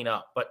got to clean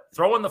up. But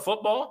throwing the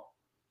football,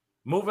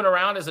 moving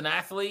around as an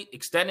athlete,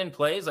 extending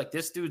plays, like,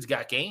 this dude's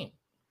got game.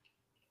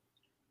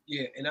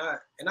 Yeah.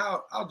 And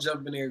I'll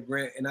jump in there,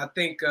 Grant. And I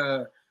think,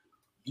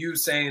 you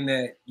saying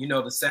that,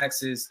 the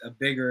sacks is a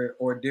bigger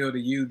ordeal to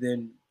you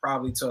than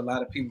probably to a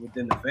lot of people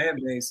within the fan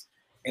base.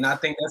 And I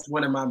think that's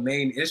one of my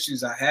main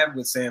issues I have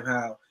with Sam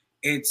Howell.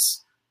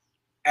 It's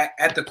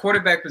at the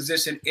quarterback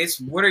position,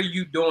 it's what are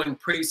you doing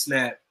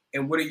pre-snap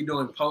and what are you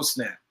doing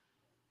post-snap?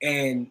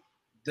 And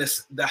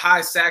the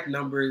high sack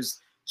numbers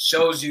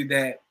shows you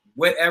that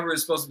whatever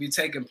is supposed to be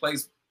taking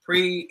place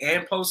pre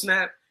and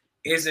post-snap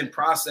isn't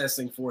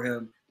processing for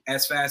him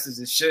as fast as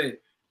it should.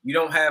 You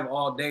don't have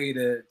all day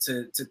to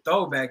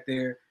throw back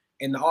there.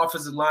 And the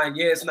offensive line,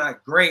 it's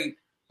not great,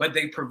 but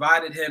they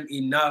provided him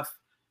enough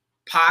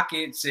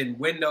pockets and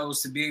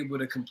windows to be able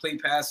to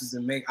complete passes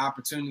and make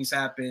opportunities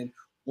happen,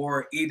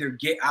 or either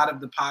get out of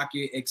the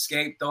pocket,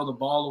 escape, throw the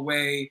ball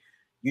away,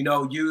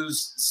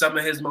 use some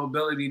of his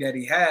mobility that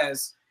he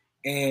has.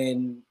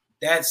 And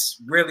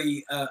that's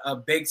really a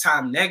big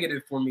time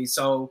negative for me.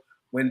 So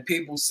when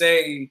people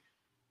say,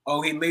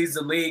 oh, he leads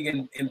the league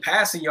in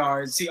passing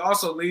yards, he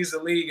also leads the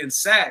league in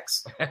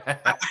sacks.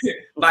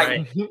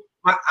 Right.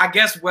 I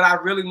guess what I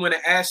really want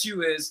to ask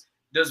you is,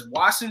 does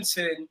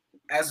Washington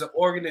as an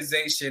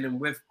organization, and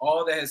with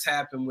all that has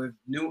happened with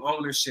new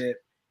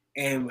ownership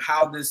and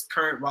how this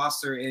current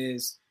roster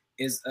is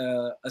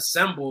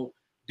assembled,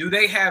 do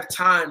they have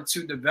time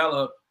to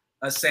develop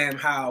a Sam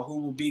Howell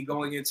who will be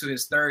going into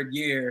his 3rd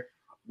year,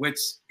 which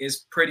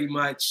is pretty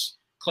much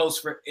close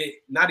for it,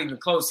 not even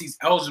close. He's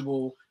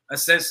eligible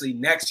essentially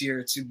next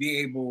year to be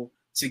able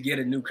to get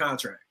a new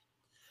contract.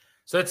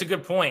 So that's a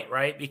good point,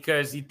 right?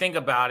 Because you think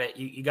about it,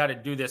 you got to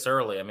do this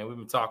early. I mean, we've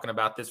been talking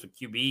about this with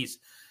QBs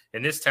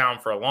in this town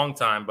for a long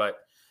time, but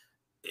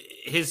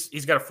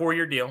he's got a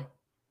 4-year deal.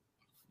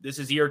 This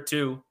is year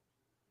 2.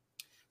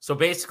 So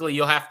basically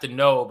you'll have to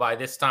know by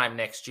this time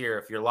next year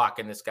if you're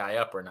locking this guy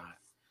up or not.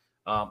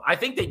 I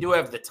think they do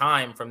have the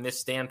time from this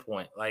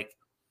standpoint. Like,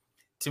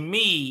 to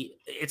me,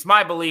 it's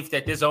my belief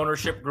that this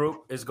ownership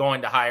group is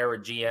going to hire a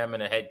GM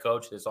and a head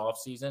coach this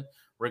offseason,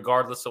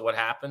 regardless of what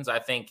happens. I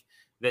think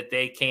that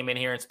they came in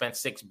here and spent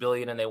 $6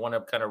 billion and they want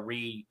to kind of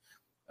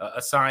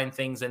reassign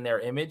things in their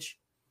image.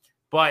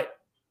 But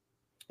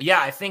yeah,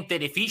 I think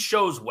that if he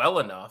shows well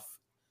enough,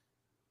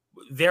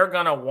 they're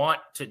going to want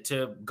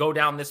to go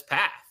down this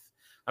path.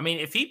 I mean,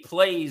 if he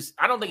plays,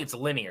 I don't think it's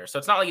linear. So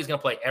it's not like he's going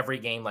to play every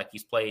game like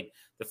he's played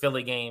the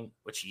Philly game,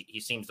 which he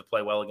seems to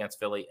play well against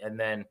Philly, and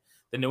then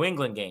the New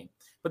England game.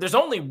 But there's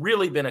only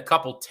really been a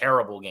couple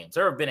terrible games.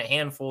 There have been a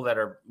handful that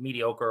are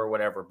mediocre or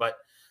whatever, but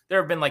there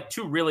have been like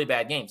 2 really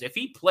bad games. If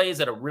he plays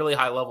at a really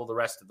high level the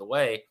rest of the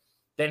way,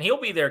 then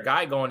he'll be their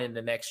guy going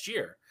into next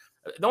year.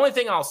 The only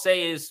thing I'll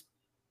say is,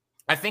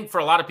 I think for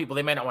a lot of people,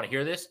 they may not want to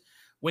hear this.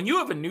 When you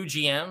have a new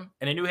GM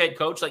and a new head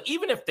coach, like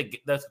even if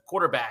the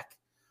quarterback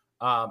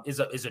is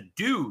a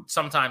dude,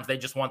 sometimes they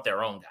just want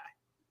their own guy,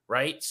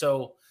 right?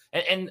 So,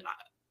 and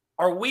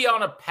are we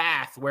on a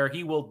path where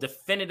he will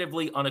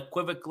definitively,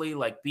 unequivocally,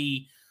 like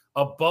be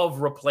above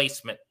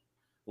replacement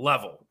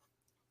level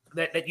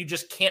that you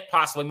just can't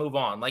possibly move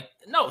on? Like,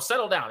 no,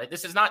 settle down.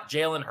 This is not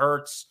Jalen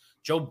Hurts,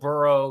 Joe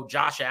Burrow,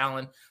 Josh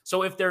Allen.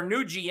 So if their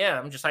new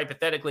GM just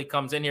hypothetically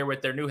comes in here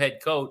with their new head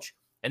coach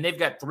and they've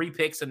got 3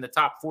 picks in the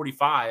top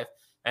 45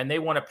 and they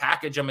want to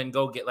package them and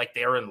go get, like,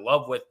 they're in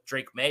love with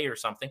Drake May or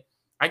something,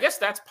 I guess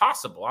that's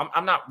possible.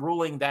 I'm not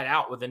ruling that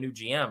out with a new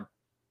GM.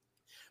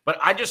 But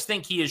I just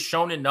think he has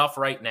shown enough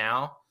right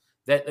now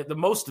that the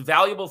most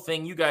valuable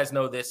thing, you guys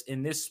know this,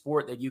 in this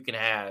sport that you can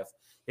have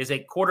is a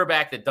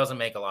quarterback that doesn't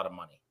make a lot of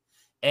money.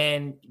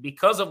 And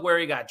because of where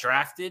he got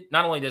drafted,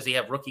 not only does he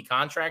have rookie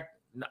contract,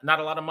 not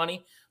a lot of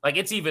money, like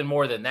it's even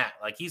more than that.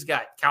 Like he's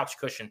got couch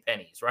cushion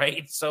pennies,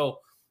 right? So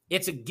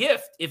it's a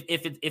gift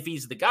if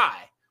he's the guy.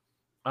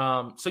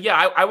 So yeah,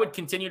 I would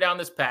continue down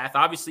this path.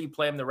 Obviously, you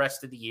play him the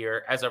rest of the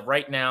year. As of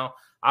right now,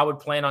 I would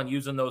plan on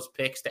using those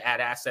picks to add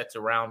assets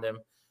around him.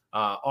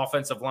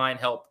 Offensive line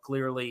help,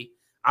 clearly.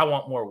 I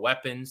want more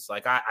weapons.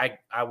 Like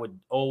I would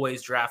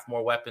always draft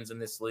more weapons in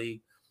this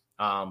league.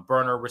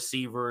 Burner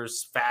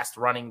receivers, fast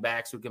running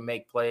backs who can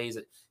make plays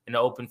in the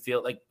open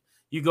field. Like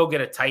you go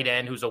get a tight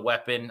end who's a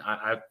weapon.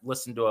 I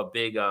listened to a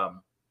big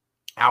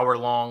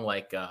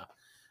hour-long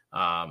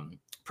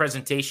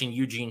presentation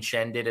Eugene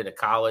Shen did at a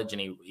college,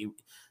 and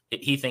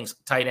he thinks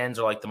tight ends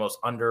are like the most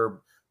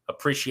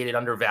underappreciated,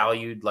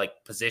 undervalued like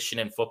position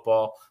in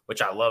football,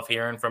 which I love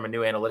hearing from a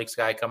new analytics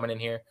guy coming in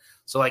here.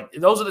 So like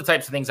those are the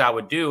types of things I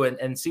would do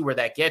and see where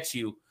that gets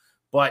you.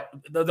 But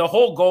the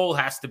whole goal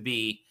has to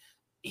be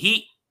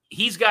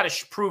he's got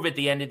to prove at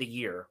the end of the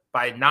year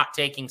by not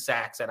taking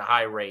sacks at a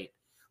high rate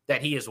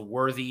that he is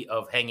worthy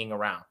of hanging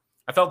around.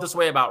 I felt this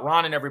way about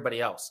Ron and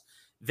everybody else.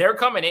 They're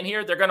coming in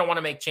here, they're going to want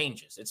to make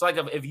changes. It's like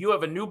if you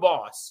have a new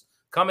boss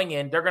coming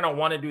in, they're going to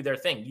want to do their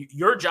thing.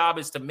 Your job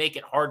is to make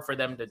it hard for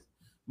them to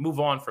move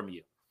on from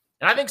you.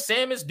 And I think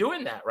Sam is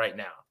doing that right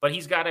now, but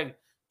he's got to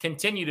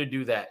continue to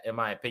do that, in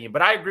my opinion.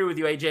 But I agree with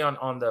you, AJ,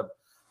 on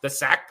the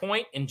sack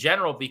point in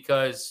general,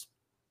 because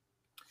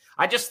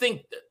I just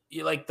think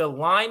like the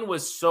line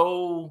was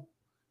so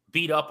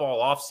beat up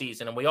all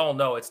offseason, and we all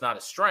know it's not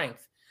a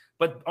strength.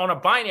 But on a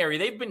binary,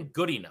 they've been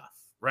good enough,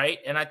 right?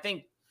 And I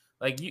think,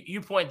 like you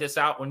point this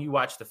out when you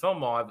watch the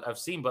film all I've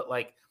seen, but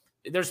like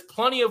there's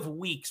plenty of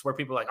weeks where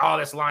people are like, oh,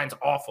 this line's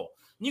awful.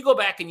 And you go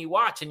back and you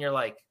watch and you're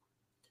like,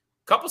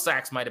 a couple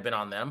sacks might have been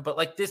on them, but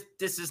like this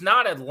is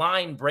not a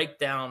line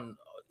breakdown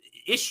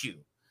issue.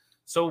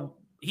 So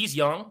he's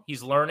young,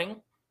 he's learning.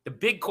 The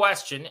big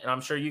question, and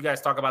I'm sure you guys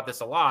talk about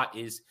this a lot,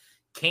 is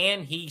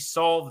can he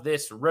solve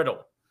this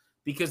riddle?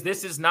 Because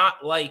this is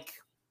not like,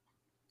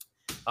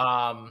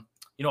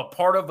 a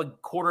part of a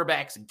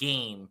quarterback's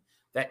game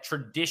that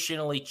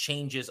traditionally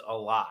changes a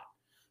lot.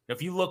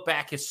 If you look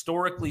back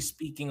historically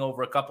speaking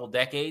over a couple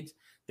decades,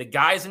 the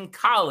guys in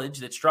college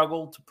that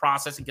struggle to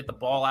process and get the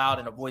ball out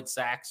and avoid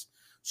sacks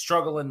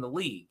struggle in the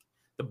league.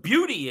 The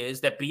beauty is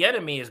that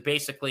Bieniemy is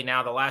basically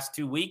now the last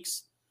 2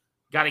 weeks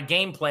got a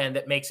game plan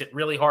that makes it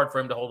really hard for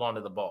him to hold on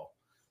to the ball.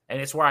 And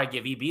it's where I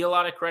give EB a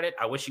lot of credit.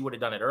 I wish he would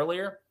have done it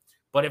earlier.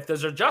 But if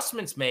there's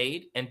adjustments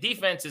made and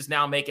defenses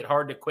now make it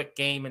hard to quick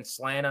game and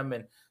slant them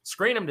and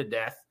screen them to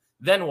death,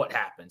 then what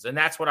happens? And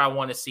that's what I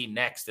want to see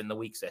next in the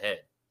weeks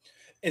ahead.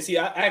 And see,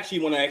 I actually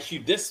want to ask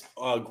you this,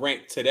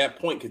 Grant, to that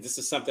point, because this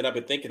is something I've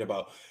been thinking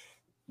about.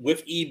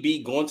 With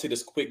EB going to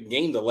this quick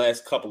game the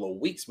last couple of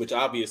weeks, which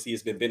obviously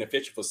has been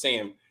beneficial for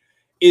Sam,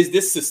 is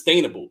this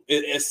sustainable?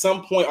 At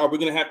some point, are we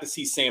going to have to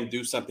see Sam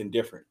do something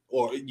different?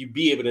 Or you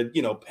be able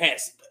to,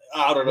 pass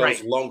out of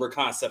those longer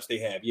concepts they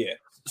have? Yeah.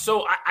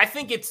 So I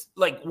think it's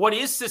like what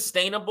is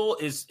sustainable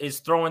is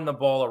throwing the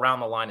ball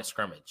around the line of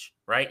scrimmage,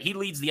 right? He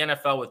leads the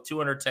NFL with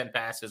 210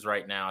 passes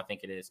right now, I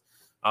think it is,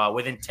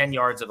 within 10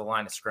 yards of the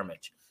line of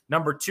scrimmage.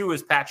 Number 2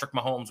 is Patrick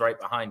Mahomes right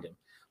behind him.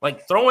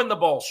 Like throwing the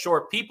ball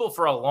short, people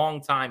for a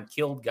long time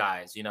killed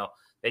guys.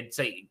 They'd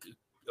say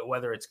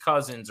whether it's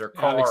Cousins or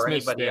Carr or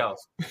anybody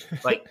else.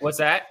 Like, what's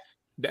that?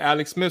 The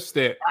Alex Smith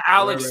stat.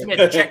 Alex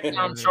Smith, check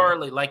down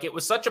Charlie. Like it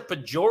was such a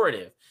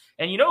pejorative.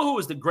 And you know who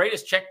was the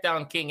greatest check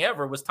down king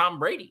ever was Tom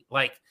Brady.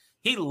 Like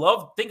he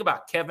loved, think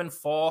about Kevin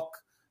Falk.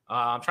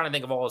 I'm trying to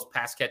think of all his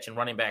pass catching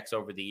running backs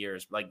over the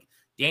years. Like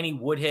Danny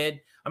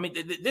Woodhead. I mean,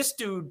 this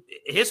dude,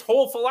 his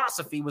whole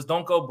philosophy was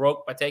don't go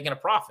broke by taking a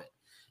profit.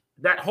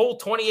 That whole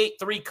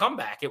 28-3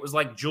 comeback, it was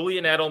like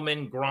Julian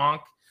Edelman,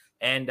 Gronk,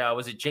 and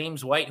was it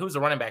James White? Who's the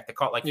running back that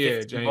caught like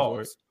 15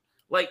 balls?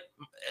 like,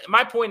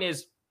 my point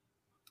is,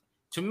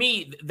 to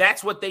me,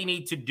 that's what they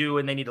need to do,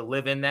 and they need to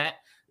live in that.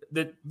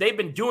 They've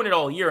been doing it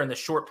all year in the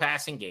short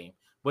passing game.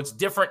 What's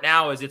different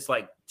now is it's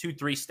like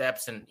 2-3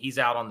 steps and he's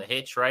out on the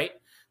hitch, right?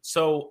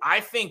 So I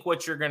think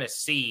what you're going to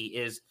see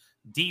is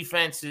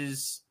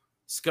defenses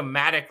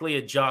schematically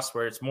adjust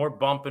where it's more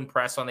bump and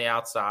press on the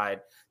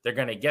outside. They're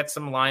going to get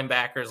some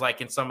linebackers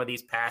like in some of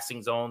these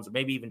passing zones,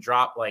 maybe even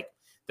drop like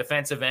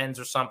defensive ends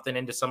or something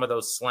into some of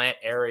those slant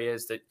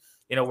areas that,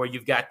 where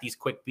you've got these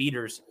quick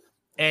beaters.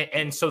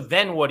 And so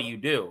then what do you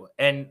do?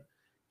 And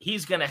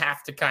he's going to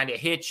have to kind of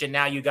hitch, and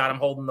now you got him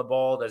holding the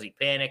ball. Does he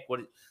panic?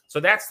 So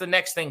that's the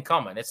next thing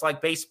coming. It's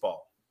like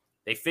baseball.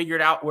 They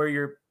figured out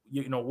where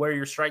where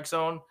your strike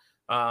zone,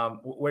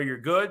 where you're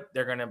good.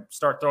 They're going to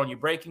start throwing you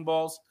breaking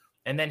balls,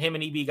 and then him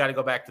and EB got to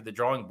go back to the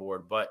drawing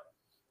board. But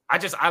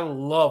I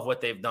love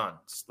what they've done.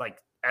 It's like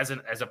as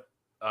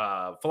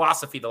a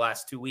philosophy the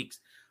last 2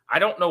 weeks. I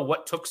don't know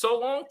what took so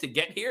long to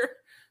get here,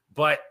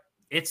 but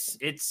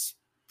it's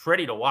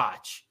pretty to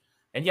watch.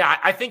 And yeah,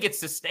 I think it's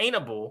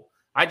sustainable.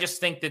 I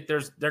just think that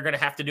they're going to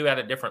have to do out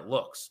of different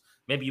looks.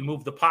 Maybe you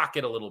move the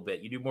pocket a little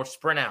bit. You do more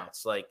sprint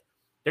outs. Like,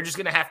 they're just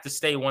going to have to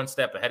stay one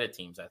step ahead of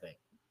teams, I think.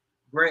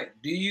 Brent,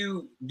 do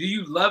you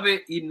love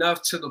it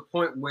enough to the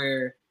point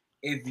where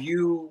if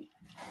you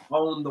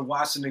own the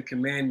Washington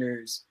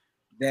Commanders,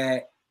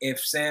 that if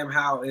Sam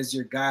Howell is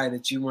your guy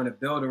that you want to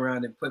build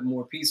around and put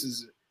more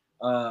pieces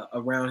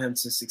around him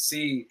to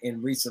succeed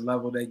and reach the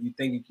level that you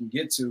think you can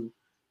get to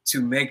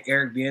make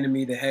Eric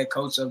Bieniemy the head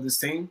coach of this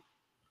team?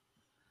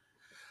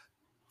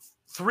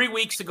 3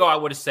 weeks ago, I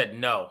would have said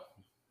no.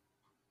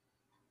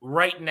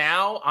 Right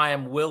now, I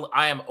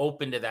am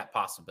open to that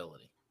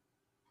possibility,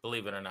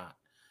 believe it or not.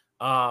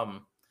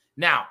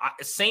 Now,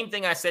 same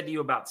thing I said to you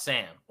about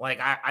Sam. Like,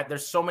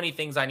 there's so many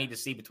things I need to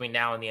see between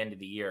now and the end of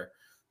the year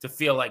to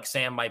feel like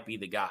Sam might be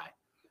the guy.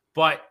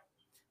 But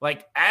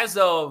like, as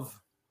of,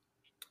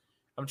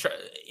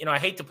 I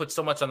hate to put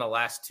so much on the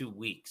last 2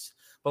 weeks,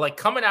 but like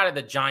coming out of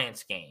the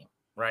Giants game,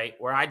 right,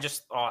 where I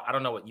just thought, I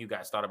don't know what you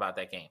guys thought about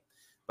that game,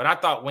 but I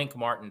thought Wink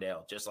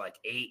Martindale just like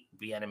ate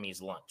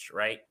Bieniemy's lunch,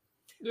 right?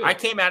 Yeah. I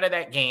came out of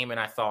that game and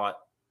I thought,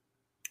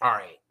 all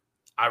right,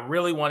 I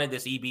really wanted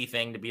this EB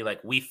thing to be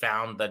like, we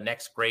found the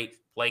next great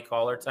play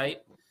caller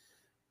type.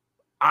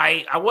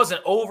 I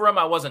wasn't over him.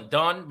 I wasn't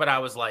done, but I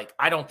was like,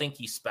 I don't think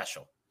he's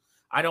special.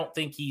 I don't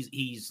think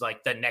he's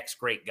like the next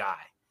great guy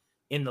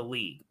in the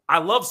league. I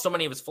love so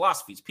many of his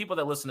philosophies. People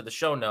that listen to the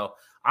show know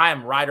I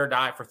am ride or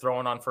die for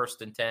throwing on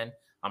 1st and 10.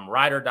 I'm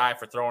ride or die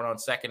for throwing on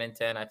 2nd and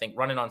 10. I think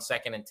running on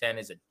 2nd and 10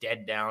 is a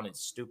dead down.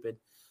 It's stupid.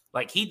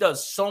 Like, he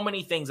does so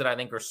many things that I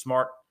think are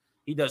smart.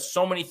 He does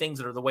so many things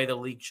that are the way the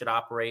league should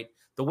operate.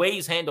 The way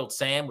he's handled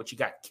Sam, which he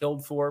got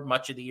killed for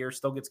much of the year,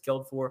 still gets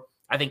killed for,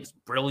 I think is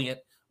brilliant,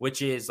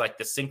 which is like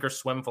the sink or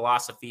swim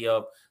philosophy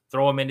of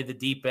throw him into the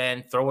deep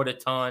end, throw it a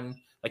ton.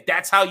 Like,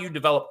 that's how you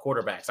develop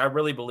quarterbacks. I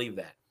really believe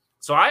that.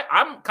 So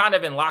I'm kind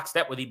of in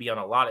lockstep with EB on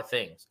a lot of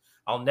things.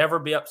 I'll never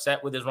be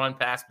upset with his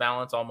run-pass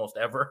balance almost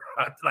ever.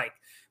 Like,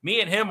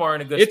 me and him are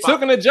in a good spot. It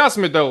took an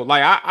adjustment, though.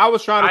 Like, I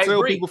was trying to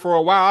tell people for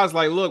a while. I was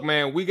like, look,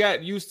 man, we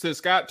got used to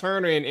Scott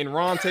Turner and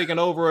Ron taking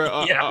over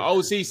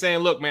OC saying,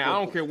 look, man, I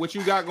don't care what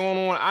you got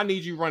going on. I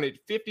need you run it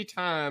 50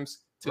 times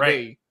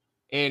today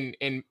and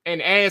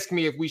ask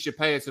me if we should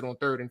pass it on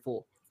 3rd and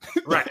 4.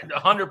 Right,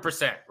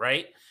 100%,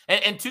 right?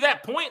 And to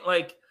that point,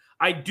 like,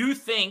 I do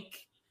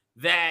think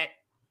that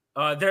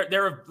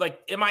they're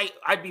like,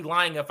 I'd be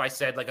lying if I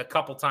said like a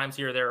couple times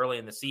here or there early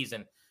in the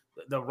season,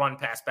 the run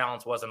pass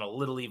balance wasn't a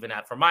little even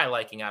for my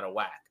liking out of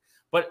whack,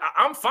 but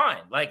I'm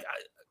fine. Like,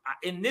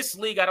 in this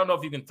league, I don't know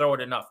if you can throw it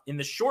enough in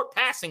the short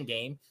passing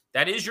game.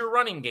 That is your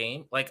running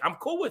game. Like, I'm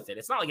cool with it.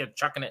 It's not like you're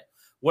chucking it.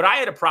 What I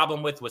had a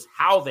problem with was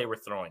how they were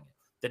throwing it.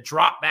 The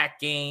drop back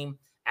game,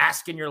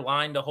 asking your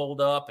line to hold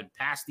up and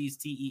pass these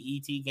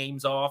TEET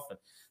games off. And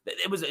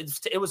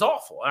it was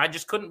awful. I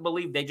just couldn't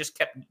believe they just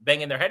kept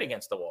banging their head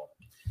against the wall.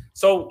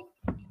 So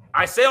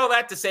I say all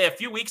that to say a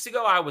few weeks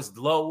ago, I was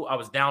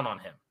down on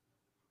him.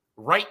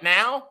 Right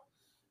now,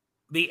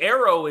 the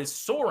arrow is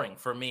soaring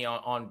for me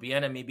on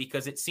Bieniemy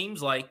because it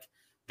seems like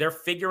they're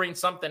figuring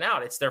something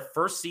out. It's their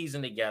first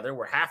season together.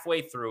 We're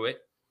halfway through it.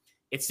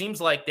 It seems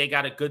like they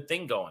got a good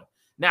thing going.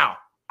 Now,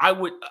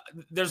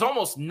 there's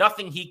almost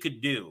nothing he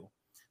could do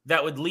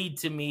that would lead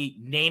to me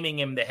naming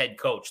him the head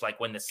coach, like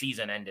when the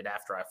season ended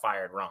after I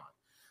fired Ron.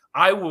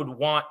 I would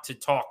want to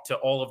talk to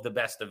all of the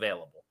best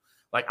available.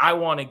 Like, I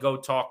want to go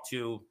talk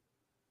to,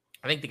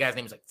 I think the guy's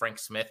name is like Frank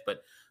Smith,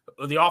 but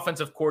the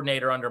offensive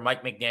coordinator under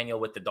Mike McDaniel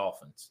with the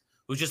Dolphins,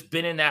 who's just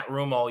been in that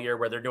room all year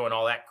where they're doing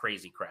all that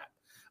crazy crap.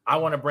 I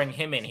want to bring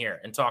him in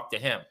here and talk to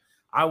him.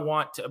 I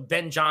want to,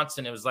 Ben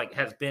Johnson,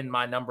 has been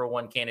my number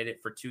one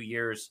candidate for 2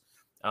 years.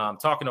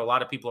 Talking to a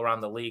lot of people around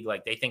the league,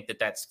 like, they think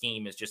that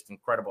scheme is just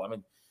incredible. I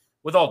mean,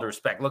 with all due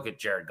respect, look at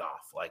Jared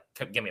Goff. Like,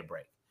 give me a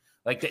break.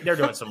 Like, they're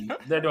doing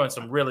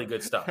some really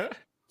good stuff.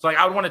 So, like,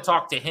 I would want to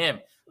talk to him.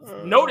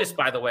 Notice,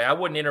 by the way, I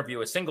wouldn't interview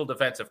a single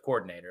defensive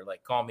coordinator.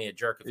 Like, call me a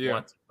jerk if you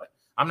want to, but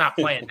I'm not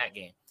playing that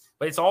game.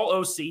 But it's all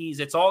OCs.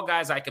 It's all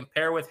guys I can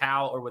pair with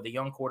Hal or with a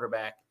young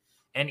quarterback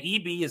And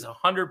EB is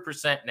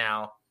 100%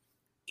 now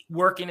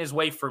working his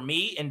way for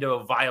me into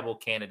a viable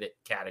candidate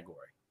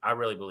category. I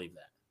really believe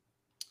that.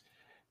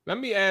 Let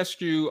me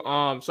ask you.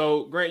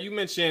 So Grant, you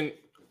mentioned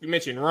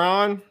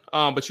Ron,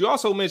 but you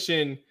also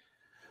mentioned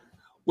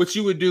what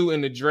you would do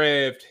in the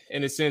draft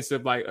in the sense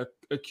of like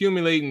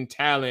accumulating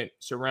talent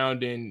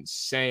surrounding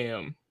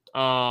Sam.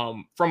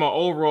 From an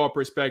overall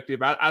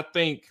perspective, I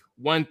think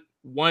one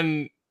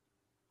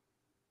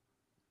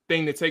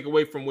thing to take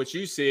away from what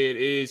you said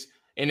is,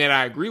 and that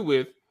I agree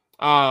with,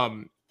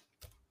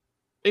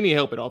 they need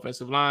help at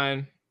offensive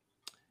line.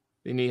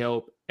 They need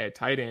help at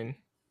tight end.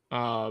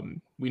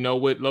 We know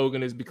what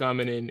Logan is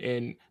becoming,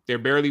 and they're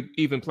barely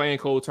even playing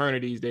Cole Turner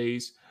these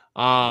days.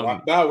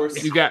 Brock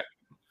Bowers. You got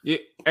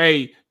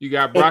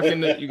Brock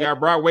you got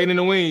Brock waiting in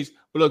the wings.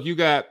 But look, you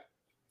got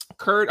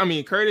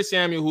Curtis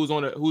Samuel,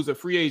 who's a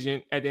free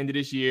agent at the end of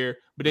this year.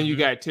 But then you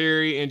got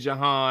Terry and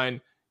Jahan,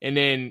 and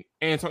then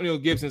Antonio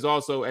Gibson's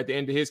also at the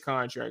end of his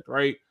contract,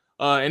 right?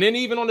 And then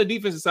even on the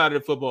defensive side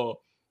of the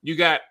football, you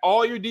got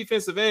all your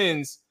defensive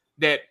ends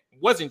that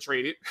wasn't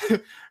traded.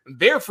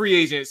 They're free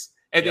agents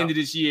at the end of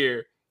this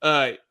year.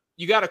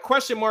 You got a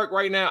question mark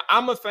right now.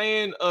 I'm a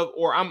fan of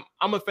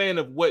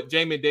what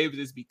Jamin Davis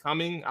is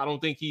becoming. I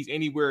don't think he's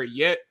anywhere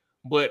yet,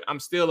 but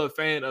I'm still a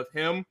fan of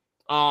him.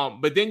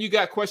 But then you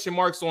got question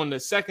marks on the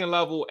second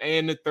level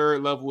and the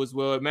third level as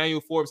well.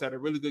 Emmanuel Forbes had a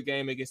really good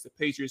game against the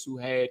Patriots, who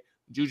had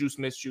Juju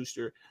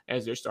Smith-Schuster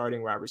as their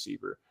starting wide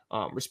receiver,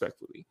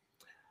 respectively.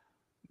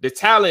 The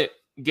talent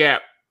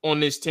gap on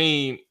this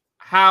team,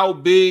 how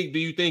big do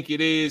you think it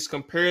is,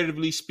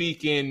 comparatively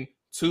speaking,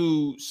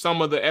 to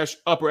some of the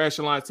upper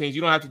echelon teams?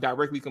 You don't have to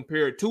directly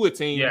compare it to a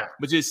team,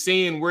 but just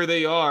seeing where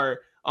they are.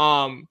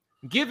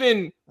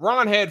 Given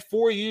Ron had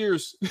 4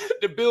 years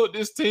to build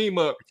this team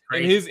up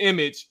in his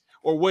image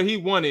or what he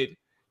wanted,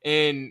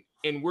 and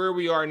where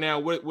we are now,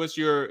 what's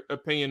your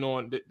opinion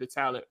on the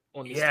talent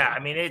on this team? I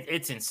mean,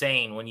 it's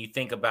insane when you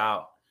think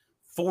about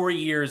 4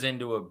 years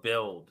into a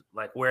build,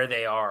 like where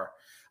they are.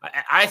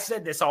 I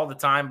said this all the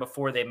time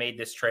before they made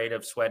this trade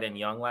of Sweat and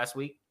Young last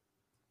week,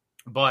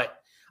 but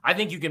I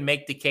think you can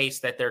make the case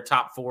that their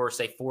top four,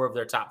 say 4 of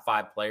their top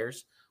 5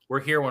 players, were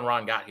here when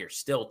Ron got here,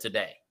 still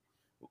today,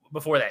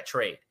 before that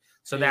trade.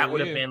 So that would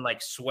have been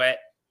like Sweat,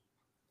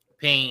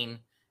 Payne,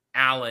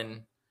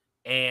 Allen,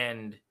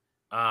 and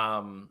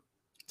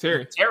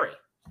Terry.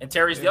 And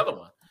Terry's the other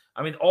one.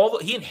 I mean,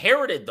 he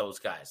inherited those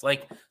guys.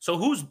 Like, so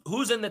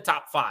who's in the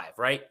top 5,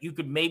 right? You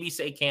could maybe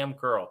say Cam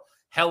Curl.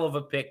 Hell of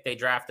a pick. They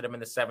drafted him in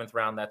the 7th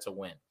round. That's a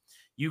win.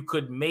 You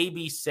could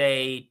maybe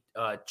say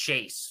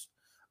Chase,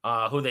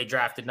 who they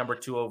drafted number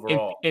 2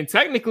 overall. And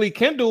technically,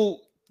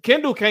 Kendall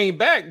came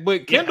back,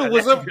 but Kendall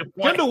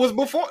was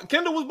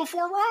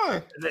before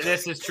Ron.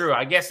 This is true.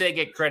 I guess they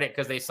get credit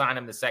because they signed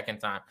him the second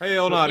time.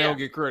 Hell no, they don't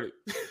get credit.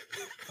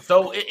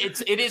 So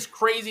it is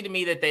crazy to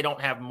me that they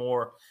don't have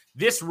more.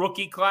 This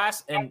rookie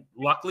class, and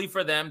luckily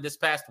for them, this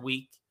past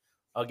week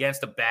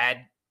against a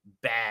bad,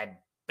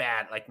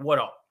 like what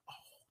a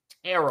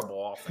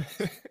terrible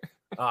offense.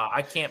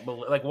 I can't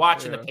believe, like,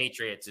 watching the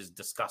Patriots is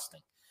disgusting.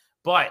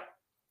 But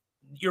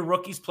your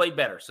rookies played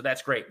better, so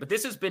that's great. But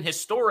this has been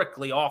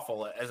historically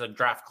awful as a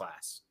draft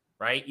class,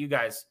 right? You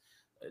guys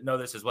know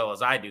this as well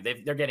as I do.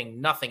 They're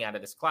getting nothing out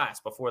of this class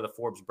before the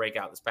Forbes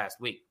breakout this past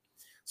week.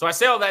 So I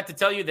say all that to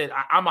tell you that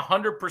I'm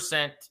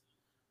 100%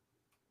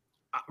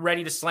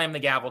 ready to slam the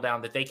gavel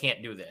down that they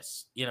can't do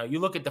this. You know, you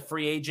look at the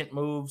free agent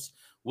moves,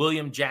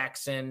 William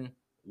Jackson,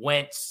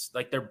 Wentz,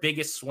 like their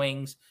biggest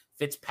swings,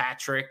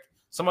 Fitzpatrick,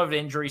 some of it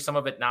injury, some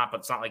of it not, but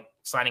it's not like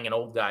signing an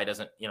old guy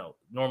doesn't,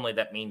 normally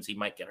that means he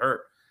might get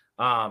hurt.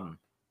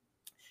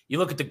 You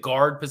look at the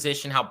guard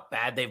position, how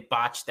bad they've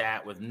botched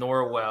that with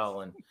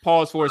Norwell and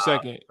pause for a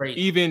second.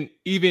 Even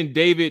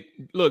David,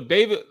 look,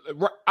 David,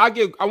 I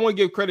want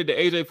to give credit to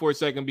AJ for a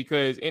second,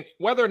 because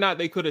whether or not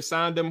they could have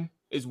signed him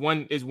is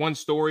one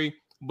story,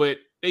 but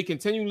they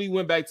continually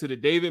went back to the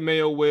David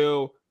Mayo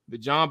well, the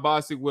John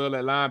Bostic well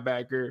at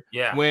linebacker.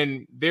 Yeah.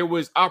 When there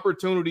was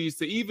opportunities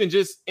to even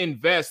just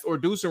invest or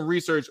do some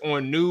research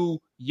on new,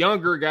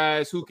 younger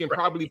guys who can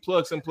probably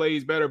plug some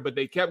plays better, but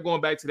they kept going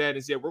back to that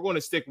and said, we're going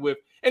to stick with,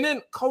 and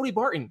then Cody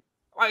Barton.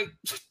 Like,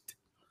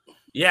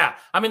 yeah.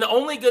 I mean, the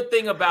only good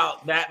thing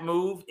about that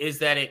move is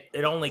that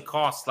it only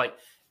costs like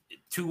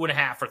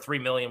 $2.5 or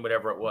 $3 million,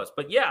 whatever it was.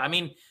 But yeah, I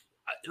mean,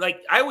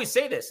 like I always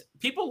say this,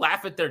 people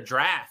laugh at their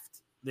draft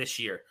this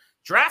year.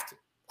 Draft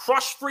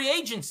crushed free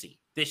agency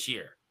this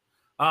year.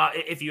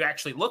 If you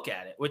actually look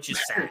at it, which is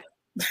sad.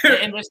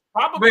 And it's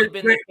probably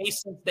been the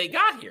case since they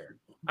got here.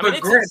 I mean,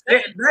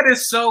 that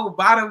is so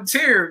bottom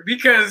tier,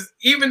 because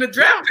even the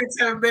draft picks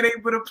haven't been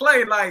able to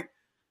play. Like,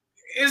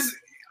 it's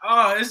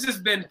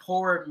just been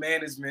poor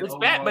management. It's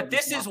bad, but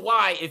this is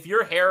why, if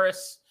you're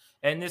Harris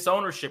and this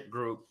ownership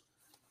group,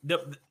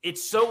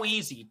 it's so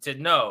easy to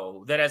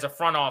know that as a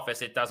front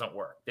office, it doesn't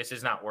work. This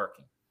is not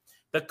working.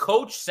 The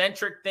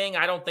coach-centric thing,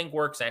 I don't think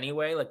works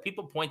anyway. Like,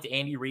 people point to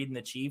Andy Reid and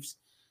the Chiefs.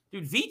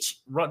 Dude, Veach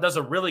does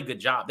a really good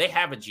job. They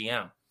have a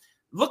GM.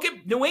 Look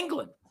at New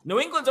England. New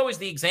England's always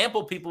the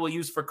example people will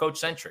use for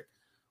coach-centric.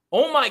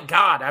 oh my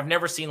God, I've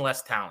never seen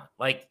less talent.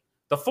 Like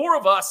the four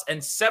of us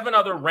and 7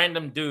 other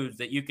random dudes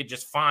that you could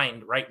just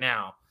find right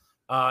now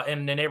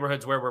in the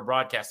neighborhoods where we're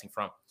broadcasting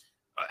from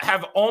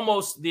have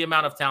almost the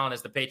amount of talent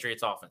as the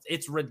Patriots offense.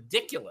 It's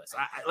ridiculous.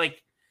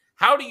 Like,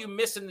 how do you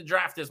miss in the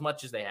draft as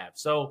much as they have?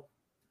 So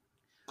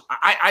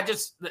I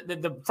just,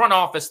 the front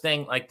office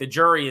thing, like the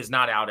jury is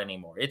not out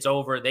anymore. It's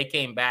over. They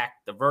came back.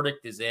 The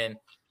verdict is in.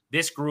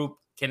 This group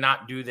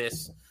cannot do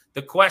this.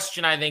 The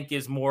question, I think,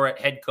 is more at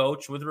head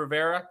coach with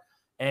Rivera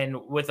and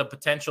with a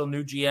potential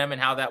new GM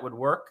and how that would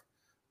work.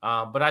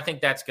 But I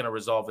think that's going to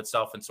resolve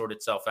itself and sort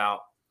itself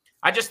out.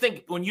 I just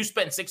think when you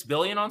spend $6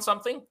 billion on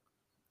something,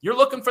 you're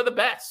looking for the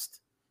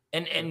best.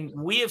 And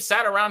we have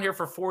sat around here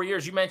for 4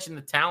 years. You mentioned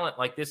the talent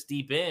like this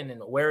deep in,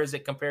 and where is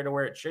it compared to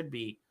where it should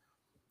be?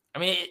 I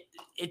mean,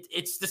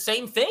 it's the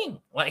same thing.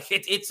 Like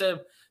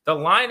the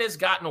line has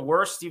gotten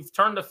worse. You've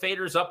turned the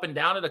faders up and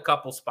down at a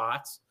couple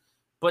spots,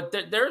 but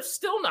they're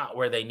still not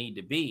where they need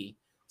to be.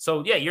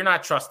 So yeah, you're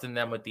not trusting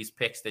them with these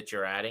picks that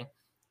you're adding.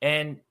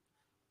 And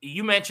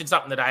you mentioned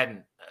something that I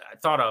hadn't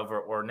thought of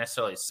or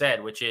necessarily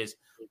said, which is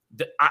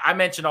I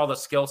mentioned all the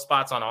skill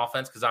spots on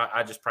offense because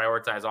I just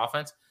prioritize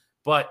offense.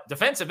 But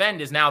defensive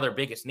end is now their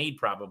biggest need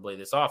probably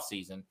this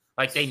offseason.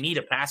 Like they need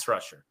a pass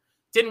rusher.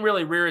 Didn't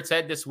really rear its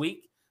head this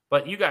week.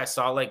 But you guys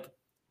saw like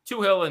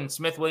Tuhill and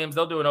Smith Williams,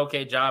 they'll do an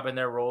okay job in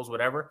their roles,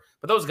 whatever.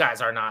 But those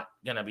guys are not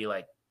going to be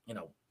like,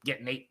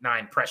 getting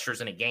 8-9 pressures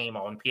in a game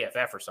on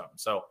PFF or something.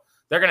 So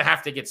they're going to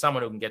have to get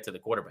someone who can get to the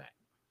quarterback.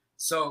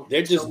 So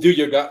they just do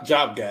your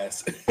job,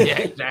 guys. Yeah,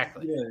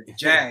 exactly. Yeah,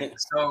 Jag.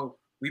 So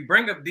we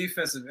bring up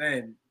defensive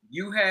end.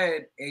 You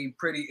had a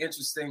pretty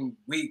interesting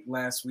week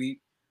last week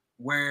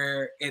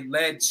where it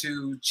led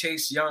to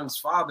Chase Young's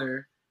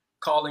father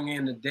calling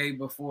in the day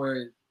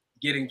before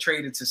getting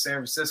traded to San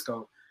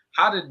Francisco.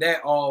 How did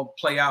that all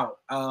play out?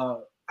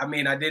 I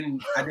mean, I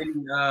didn't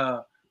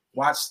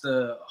watch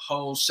the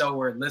whole show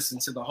or listen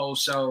to the whole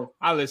show.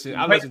 I listened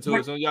to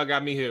it, so y'all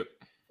got me here.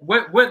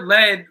 What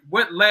led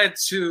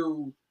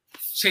to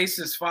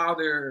Chase's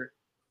father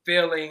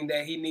feeling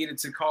that he needed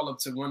to call up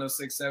to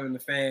 106.7 The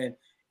Fan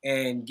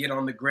and get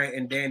on the Grant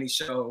and Danny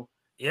show?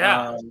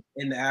 Yeah,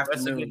 in the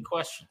afternoon. That's a good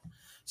question.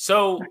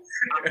 So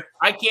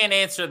I can't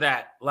answer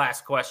that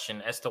last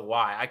question as to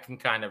why. I can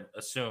kind of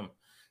assume.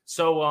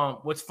 So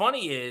what's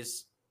funny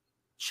is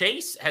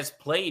Chase has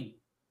played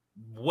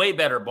way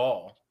better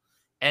ball.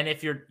 And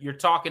if you're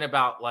talking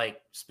about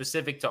like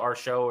specific to our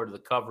show or the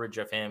coverage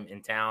of him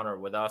in town or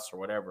with us or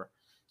whatever,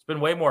 it's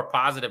been way more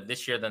positive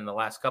this year than the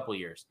last couple of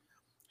years.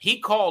 He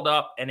called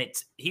up and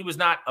he was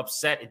not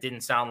upset. It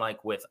didn't sound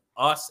like with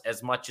us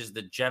as much as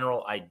the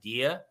general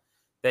idea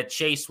that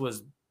Chase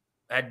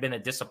had been a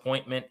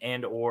disappointment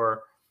and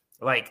or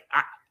like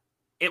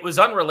it was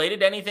unrelated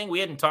to anything. We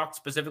hadn't talked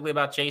specifically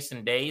about Chase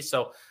in days.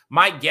 So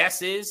my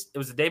guess is it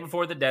was the day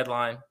before the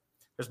deadline.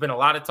 There's been a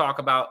lot of talk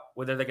about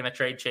whether they're going to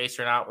trade Chase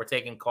or not. We're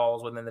taking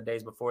calls within the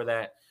days before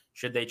that.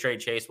 Should they trade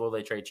Chase? Will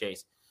they trade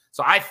Chase?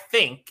 So I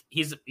think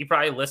he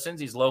probably listens.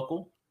 He's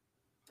local.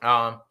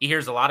 He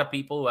hears a lot of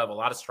people who have a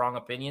lot of strong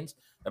opinions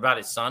about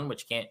his son,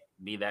 which can't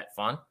be that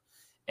fun.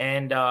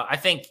 And I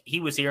think he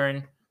was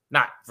hearing,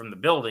 not from the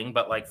building,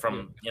 but like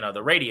from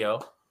the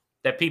radio,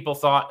 that people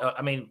thought,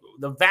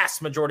 the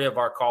vast majority of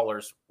our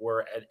callers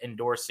were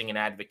endorsing and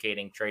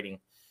advocating trading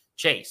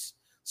Chase.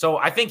 So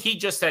I think he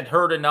just had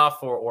heard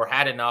enough or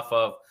had enough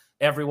of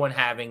everyone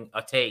having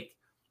a take.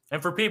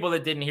 And for people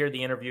that didn't hear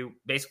the interview,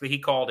 basically he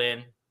called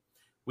in.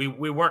 We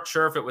weren't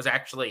sure if it was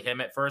actually him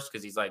at first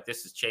because he's like,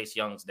 this is Chase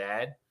Young's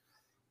dad.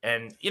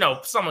 And,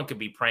 someone could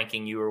be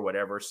pranking you or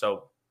whatever.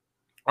 So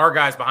our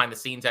guys behind the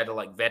scenes had to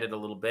like vet it a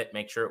little bit,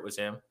 make sure it was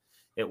him.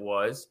 It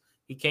was.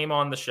 He came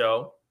on the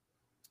show.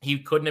 He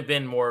couldn't have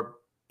been more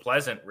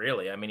pleasant,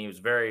 really. I mean, he was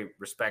very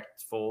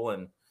respectful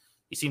and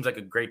he seems like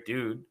a great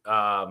dude.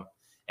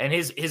 And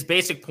his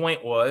basic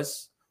point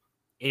was,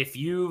 if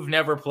you've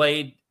never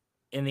played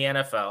in the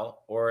NFL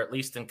or at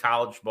least in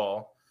college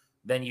ball,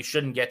 then you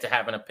shouldn't get to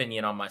have an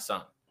opinion on my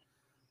son.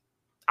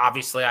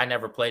 Obviously, I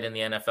never played in the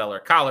NFL or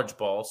college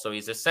ball, so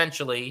he's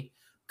essentially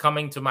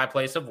coming to my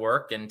place of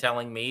work and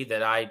telling me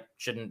that I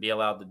shouldn't be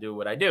allowed to do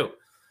what I do.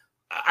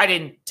 I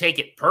didn't take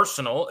it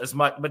personal as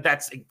much, but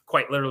that's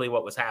quite literally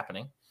what was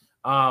happening.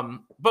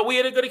 But we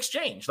had a good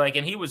exchange,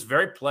 and he was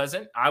very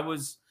pleasant.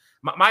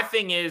 My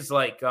thing is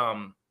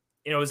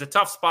it was a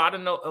tough spot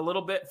in a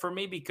little bit for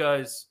me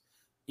because,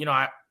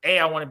 I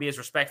want to be as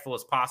respectful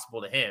as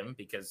possible to him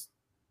because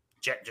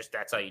just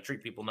that's how you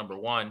treat people, number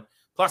one.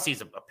 Plus,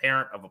 he's a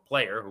parent of a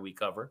player who we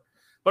cover.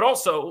 But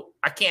also,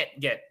 I can't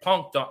get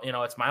punked on,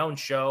 it's my own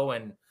show.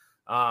 And,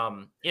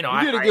 you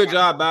did a good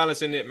job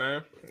balancing it,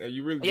 man.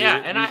 You really did. Yeah,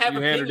 and I have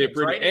handled it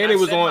pretty. Right? And it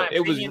was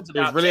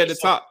really at the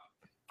top.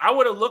 I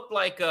would have looked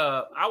like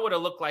a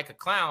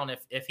clown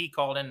if he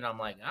called in and I'm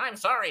like, I'm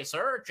sorry,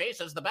 sir. Chase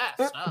is the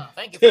best.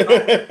 Thank you for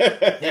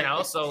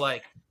calling. So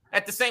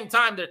at the same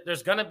time,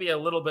 there's going to be a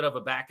little bit of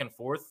a back and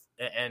forth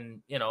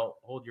and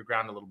hold your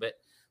ground a little bit.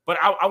 But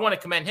I want to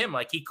commend him.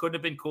 He could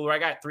have been cooler. I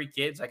got 3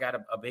 kids. I got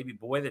a baby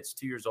boy that's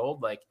 2 years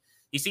old.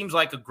 he seems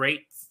like a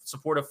great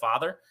supportive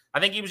father. I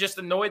think he was just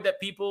annoyed that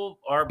people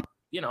are,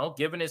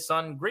 giving his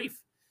son grief.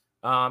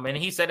 And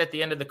he said at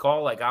the end of the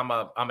call, like, I'm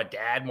a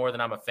dad more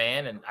than I'm a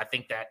fan. And I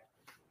think that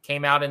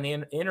came out in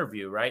the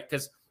interview, right?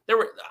 Because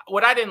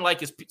what I didn't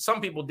like is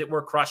some people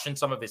were crushing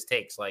some of his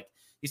takes. Like,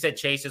 he said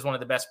Chase is one of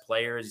the best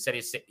players. He said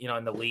he's,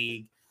 in the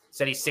league. He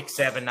said he's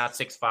 6'7", not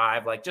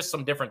 6'5", like just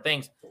some different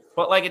things.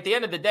 But like at the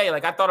end of the day,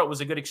 like I thought it was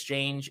a good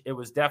exchange. It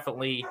was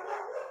definitely,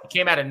 it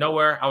came out of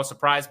nowhere. I was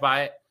surprised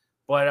by it,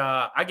 but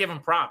I give him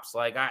props.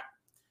 Like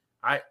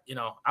I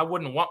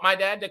wouldn't want my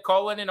dad to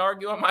call in and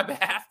argue on my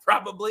behalf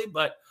probably,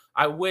 but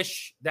I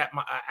wish that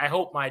I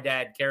hope my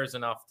dad cares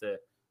enough to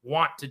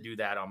want to do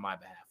that on my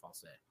behalf, I'll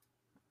say.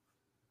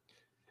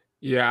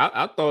 Yeah,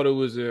 I thought it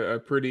was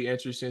a pretty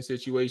interesting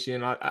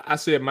situation. I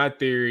said my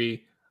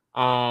theory.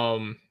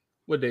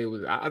 What day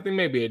was it? I think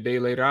maybe a day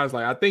later. I was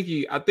like, I think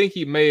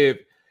he may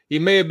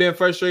have been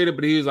frustrated,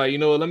 but he was like,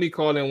 let me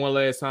call in one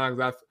last time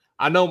because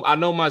I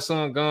know my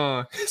son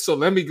gone, so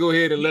let me go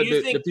ahead and let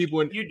the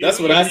people. That's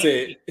what I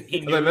said.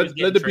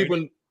 Let the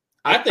people.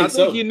 I think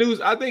he knew.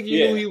 I think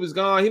he knew he was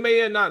gone. He may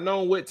have not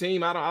known what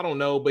team. I don't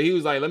know, but he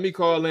was like, let me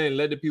call in and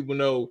let the people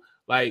know,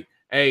 like,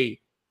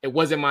 hey, it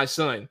wasn't my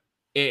son.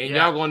 And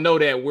y'all gonna know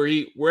that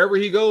wherever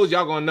he goes,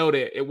 y'all gonna know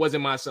that it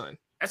wasn't my son.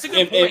 That's a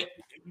good point.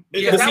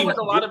 Because that was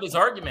a lot of his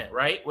argument,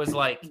 right? Was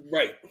like,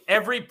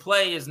 every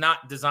play is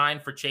not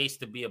designed for Chase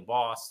to be a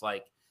boss.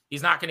 Like,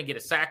 he's not going to get a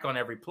sack on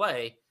every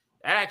play.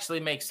 That actually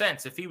makes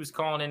sense. If he was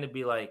calling in to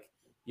be like,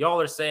 y'all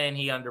are saying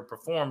he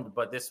underperformed,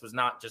 but this was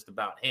not just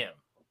about him.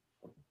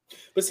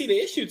 But see, the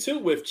issue too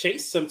with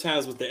Chase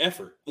sometimes was the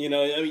effort.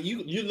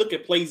 You look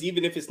at plays,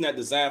 even if it's not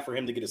designed for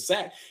him to get a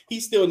sack,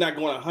 he's still not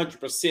going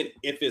 100%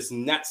 if it's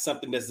not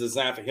something that's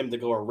designed for him to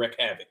go and wreak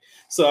havoc.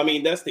 So, I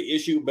mean, that's the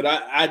issue. But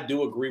I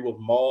do agree with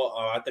Maul.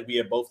 I think we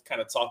have both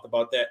kind of talked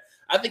about that.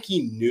 I think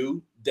he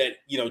knew that,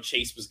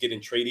 Chase was getting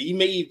traded. He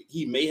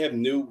may have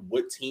knew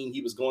what team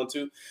he was going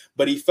to,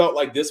 but he felt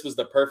like this was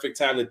the perfect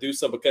time to do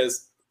so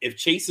because if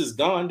Chase is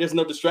gone, there's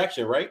no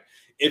distraction, right?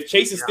 If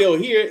Chase is still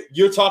here,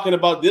 you're talking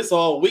about this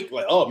all week.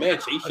 Like, oh man,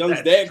 Chase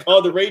Young's dad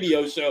called the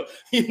radio show,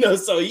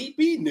 so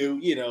he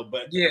knew,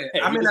 but yeah,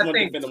 hey, I mean, I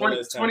think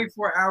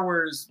 24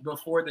 hours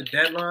before the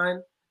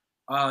deadline,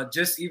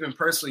 just even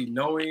personally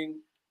knowing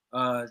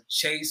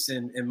Chase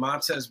and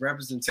Montez's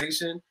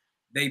representation,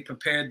 they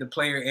prepared the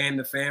player and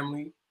the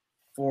family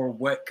for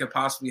what could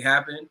possibly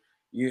happen.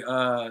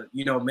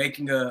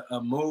 Making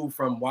a move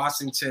from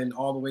Washington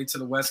all the way to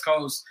the West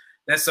Coast,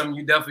 that's something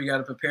you definitely got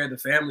to prepare the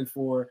family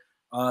for.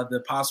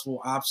 The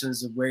possible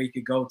options of where he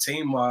could go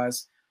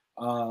team-wise.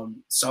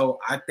 So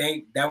I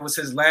think that was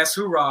his last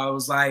hurrah. It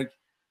was like,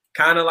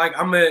 kind of like,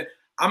 I'm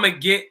gonna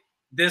get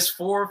this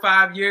 4 or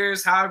 5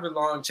 years, however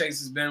long Chase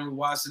has been with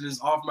Washington,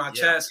 off my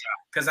chest,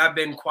 because I've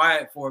been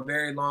quiet for a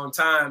very long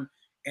time.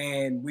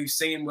 And we've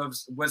seen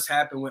what's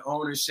happened with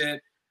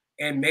ownership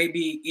and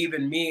maybe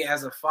even me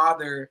as a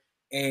father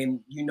and,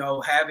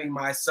 having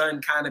my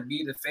son kind of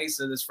be the face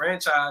of this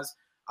franchise.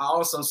 I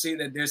also see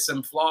that there's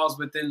some flaws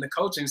within the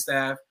coaching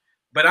staff.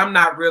 But I'm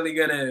not really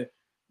gonna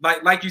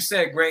like you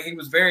said, Grant. He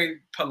was very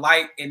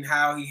polite in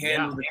how he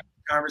handled the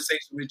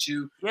conversation with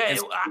you. Yeah,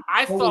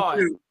 I thought,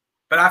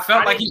 but I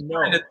felt like he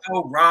wanted to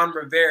throw Ron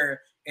Rivera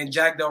and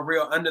Jack Del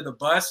Rio under the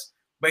bus,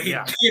 but he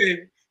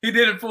didn't. He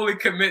didn't fully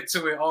commit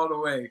to it all the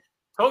way.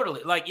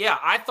 Totally.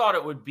 I thought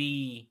it would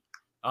be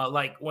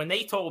like when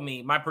they told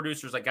me, my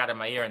producers got in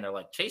my ear and they're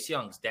like, Chase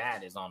Young's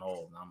dad is on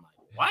hold, and I'm like,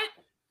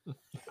 what?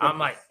 I'm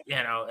like,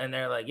 and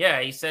they're like, yeah,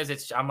 he says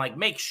it's. I'm like,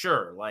 make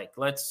sure,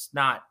 let's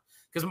not.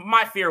 Because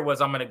my fear was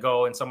I'm going to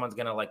go and someone's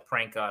going to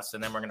prank us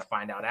and then we're going to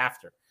find out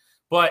after.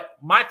 But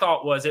my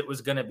thought was it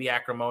was going to be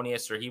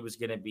acrimonious or he was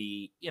going to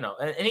be,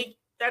 and he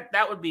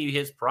that would be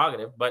his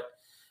prerogative. But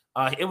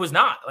it was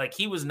not.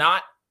 He was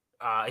not.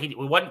 He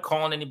wasn't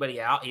calling anybody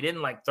out. He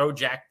didn't throw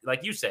Jack,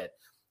 like you said.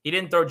 He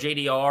didn't throw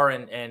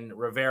JDR and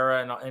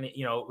Rivera and it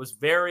was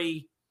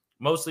very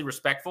mostly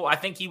respectful. I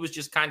think he was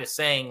just kind of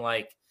saying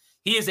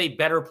he is a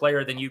better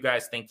player than you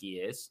guys think he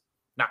is.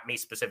 Not me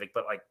specific,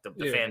 but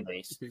the fan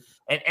base.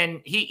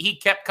 And he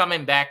kept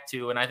coming back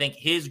to, and I think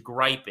his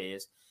gripe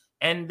is,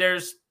 and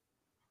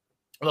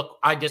look,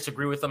 I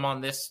disagree with him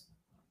on this,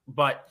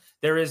 but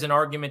there is an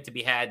argument to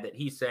be had that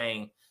he's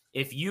saying,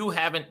 if you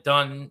haven't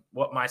done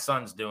what my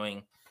son's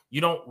doing,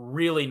 you don't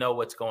really know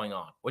what's going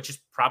on, which is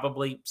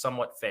probably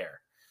somewhat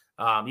fair.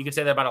 You could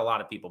say that about a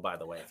lot of people, by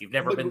the way. If you've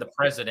never been the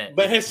president.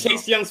 But has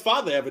Chase Young's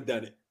father ever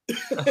done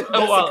it?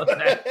 Well,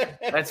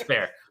 that's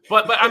fair.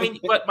 But I mean,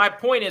 but my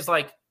point is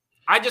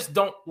I just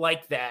don't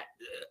like that.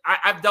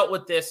 I've dealt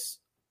with this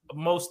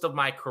most of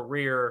my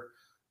career.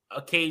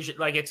 Occasion,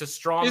 it's a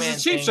straw man. It's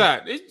a cheap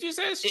shot. It just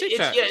says cheap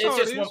shot. Yeah,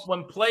 it's just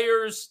when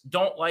players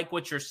don't like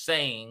what you're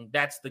saying,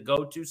 that's the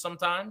go-to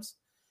sometimes.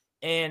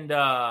 And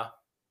I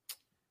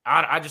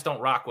just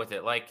don't rock with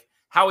it.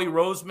 Howie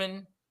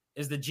Roseman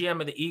is the GM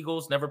of the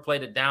Eagles, never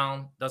played it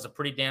down, does a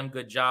pretty damn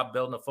good job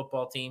building a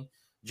football team.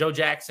 Joe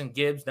Jackson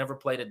Gibbs never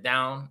played it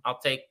down. I'll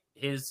take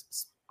his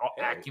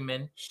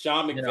acumen.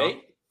 Sean McVay.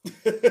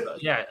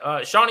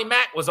 Shawnee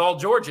Mack was all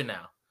Georgia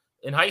now.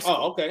 in high school.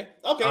 Oh, okay.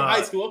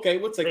 High school. Okay,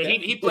 we'll take that.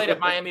 He played at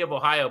Miami of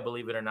Ohio,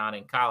 believe it or not,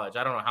 in college.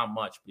 I don't know how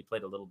much, but he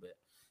played a little bit.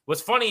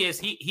 What's funny is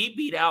he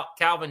beat out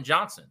Calvin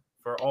Johnson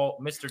for all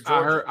Mr.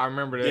 Georgia. I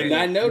remember that. Did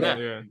not know that.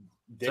 Yeah.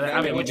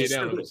 Which is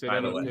stupid,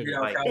 by the way.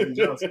 Like,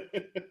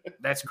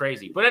 that's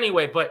crazy. But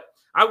anyway,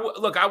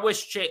 I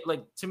wish Chase,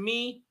 to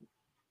me,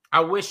 I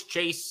wish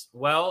Chase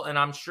well, and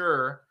I'm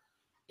sure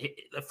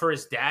for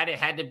his dad, it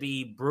had to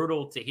be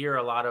brutal to hear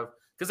a lot of,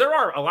 because there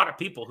are a lot of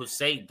people who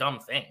say dumb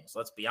things.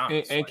 Let's be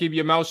honest, and keep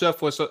your mouth shut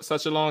for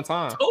such a long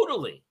time.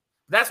 Totally.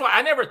 That's why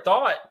I never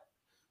thought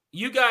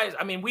you guys.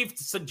 I mean, we've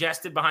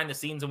suggested behind the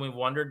scenes, and we've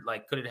wondered,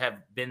 like, could it have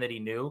been that he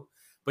knew?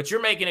 But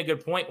you're making a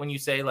good point when you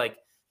say, like,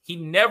 he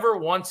never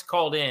once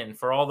called in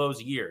for all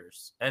those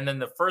years, and then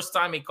the first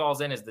time he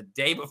calls in is the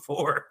day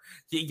before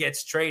he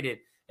gets traded.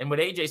 And what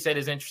AJ said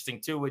is interesting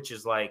too, which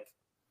is like,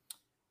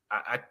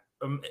 I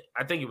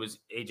think it was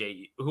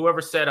AJ,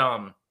 whoever said,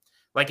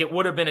 like it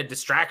would have been a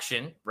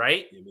distraction,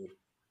 right?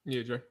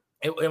 Yeah, Dre.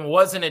 It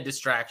wasn't a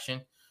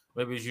distraction.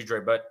 Maybe it was you,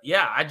 Dre. But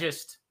yeah, I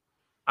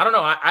don't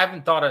know. I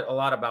haven't thought a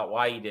lot about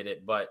why he did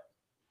it, but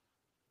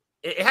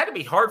it had to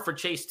be hard for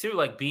Chase too,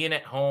 like being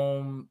at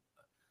home.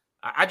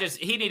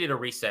 He needed a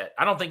reset.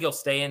 I don't think he'll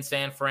stay in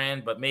San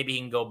Fran, but maybe he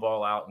can go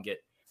ball out and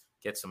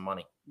get some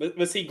money.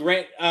 But see,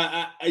 Grant,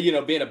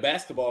 being a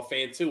basketball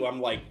fan too, I'm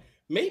like,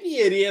 maybe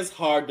it is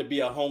hard to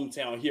be a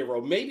hometown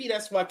hero. Maybe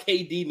that's why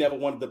KD never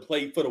wanted to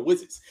play for the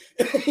Wizards,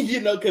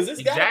 because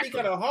it's got to be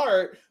kind of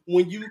hard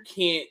when you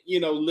can't,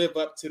 live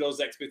up to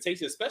those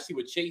expectations, especially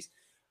with Chase.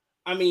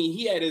 I mean,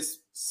 he had his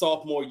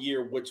sophomore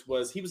year,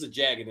 he was a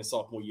Jag in his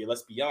sophomore year,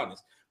 let's be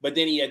honest. But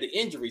then he had the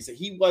injury, so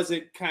he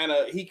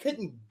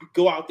couldn't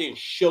go out there and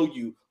show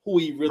you who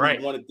he really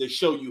wanted to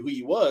show you who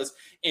he was.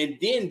 And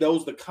then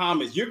the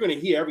comments, you're going to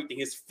hear everything.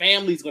 His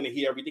family's going to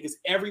hear everything because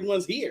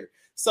everyone's here.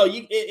 So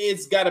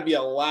it's got to be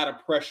a lot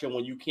of pressure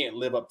when you can't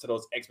live up to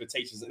those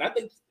expectations. And I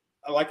think,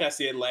 like I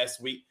said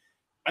last week,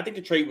 I think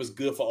the trade was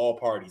good for all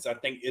parties. I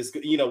think it's,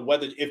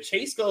 whether if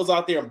Chase goes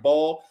out there and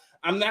ball,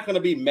 I'm not going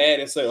to be mad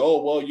and say,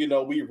 oh,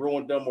 well, we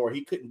ruined them or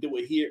he couldn't do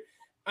it here.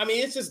 I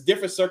mean, it's just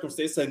different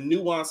circumstances. It's a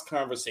nuanced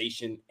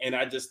conversation. And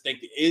I just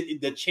think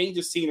the change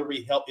of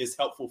scenery is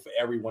helpful for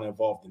everyone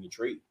involved in the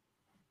trade.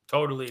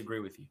 Totally agree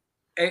with you.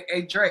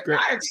 Hey Drake,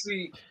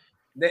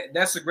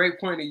 that's a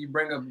great point that you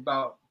bring up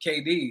about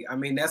KD. I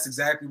mean, that's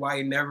exactly why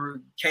he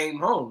never came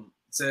home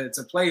to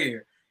play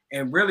here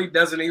and really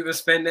doesn't even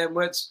spend that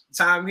much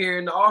time here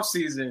in the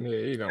offseason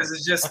because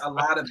it's just a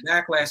lot of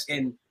backlash.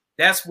 And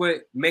that's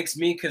what makes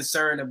me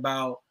concerned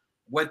about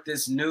what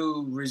this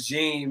new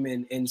regime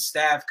and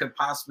staff could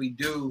possibly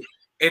do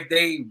if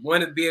they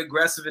want to be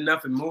aggressive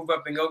enough and move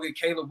up and go get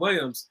Caleb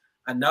Williams,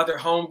 another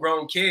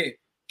homegrown kid.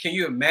 Can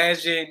you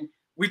imagine?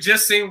 We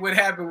just seen what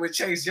happened with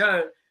Chase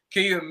Young.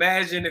 Can you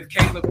imagine if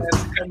Caleb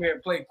has to come here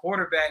and play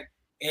quarterback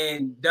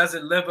and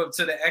doesn't live up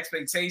to the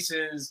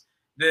expectations,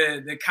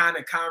 the kind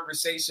of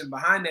conversation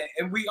behind that?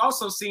 And we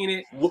also seen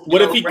it.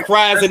 What if he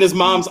cries in his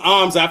mom's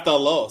arms after a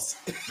loss?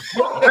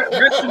 But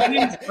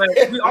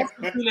we also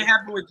seen it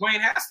happen with Dwayne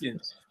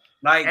Haskins.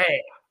 Like,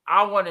 hey,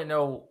 I want to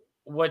know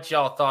what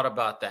y'all thought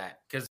about that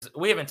because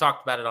we haven't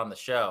talked about it on the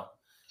show.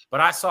 But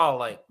I saw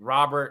like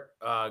Robert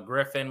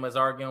Griffin was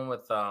arguing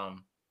with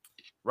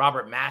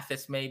Robert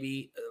Mathis,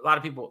 maybe. A lot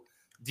of people.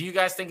 Do you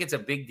guys think it's a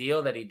big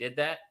deal that he did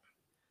that?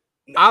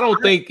 I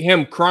don't think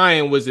him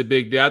crying was a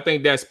big deal. I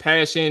think that's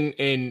passion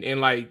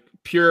and like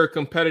pure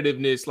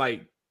competitiveness,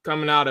 like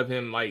coming out of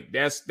him. Like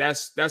that's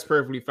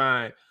perfectly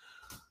fine.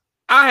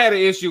 I had an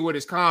issue with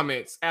his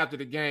comments after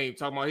the game,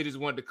 talking about he just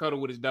wanted to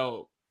cuddle with his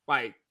dog.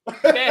 Like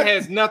that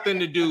has nothing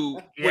to do.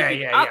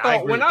 I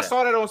thought when I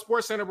saw that on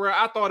SportsCenter, bro,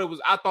 I thought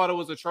it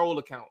was a troll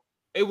account.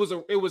 It was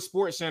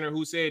SportsCenter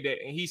who said that,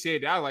 and he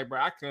said that. I was like, bro,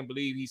 I couldn't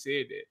believe he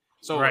said that.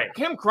 So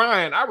him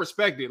crying, I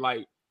respect it.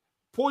 Like,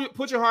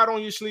 put your heart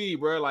on your sleeve,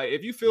 bro. Like,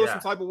 if you feel some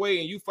type of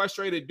way and you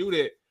frustrated, do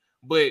that.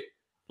 But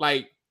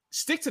like,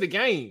 stick to the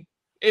game.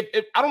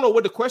 If I don't know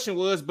what the question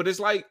was, but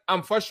it's like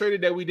I'm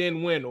frustrated that we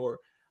didn't win, or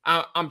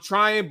I'm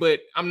trying,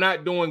 but I'm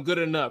not doing good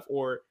enough,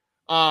 or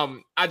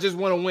I just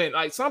want to win.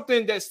 Like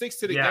something that sticks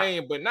to the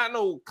game, but not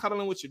no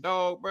cuddling with your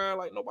dog, bro.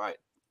 Like nobody.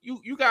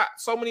 You got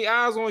so many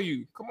eyes on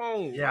you. Come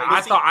on. Yeah,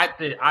 like,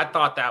 I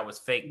thought that was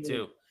fake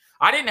too.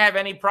 I didn't have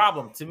any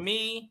problem. To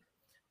me,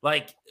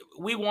 like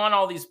we want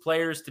all these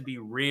players to be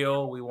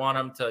real. We want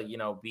them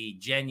to, be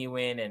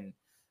genuine, and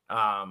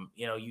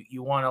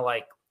you want to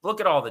like look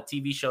at all the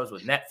TV shows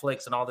with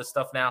Netflix and all this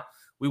stuff now.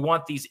 We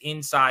want these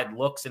inside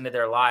looks into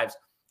their lives.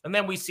 And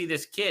then we see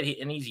this kid,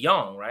 and he's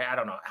young, right? I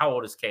don't know. How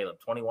old is Caleb?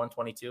 21,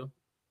 22?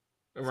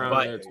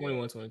 Around there,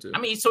 21, 22. I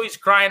mean, so he's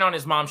crying on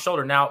his mom's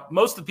shoulder. Now,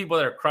 most of the people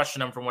that are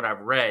crushing him, from what I've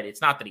read, it's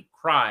not that he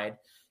cried.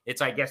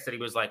 It's, I guess, that he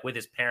was like with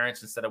his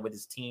parents instead of with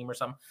his team or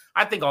something.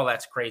 I think all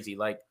that's crazy.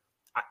 Like,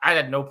 I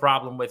had no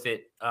problem with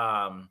it.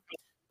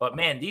 But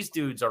man, these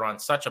dudes are on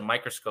such a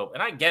microscope,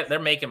 and I get they're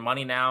making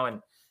money now,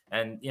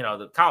 and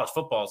the college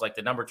football is like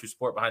the number 2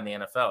 sport behind the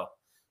NFL.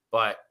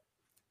 But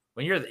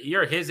when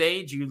you're his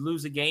age, you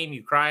lose a game,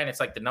 you cry, and it's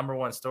like the number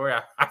 1 story.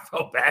 I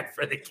felt bad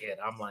for the kid.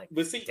 I'm like,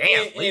 but see,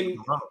 damn.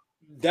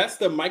 that's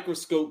the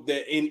microscope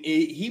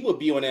he would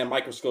be on that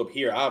microscope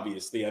here,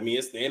 obviously. I mean,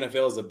 it's the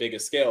NFL is a bigger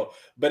scale.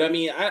 But I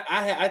mean,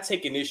 I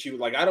take an issue.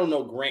 Like, I don't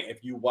know, Grant,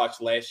 if you watch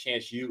Last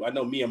Chance U. I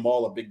know me and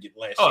Maul are big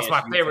Last Chance it's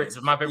my favorite. fans.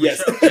 It's my favorite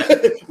Yes. show.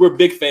 Yeah. We're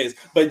big fans.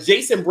 But Coach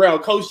Jason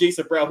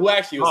Brown, who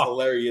actually was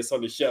hilarious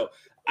on the show.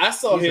 I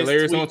saw his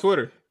hilarious tweet. On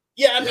Twitter.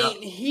 Yeah, I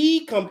mean,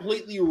 he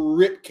completely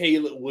ripped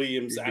Caleb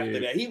Williams after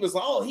that. He was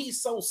like, oh, he's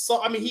so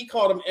soft. I mean, he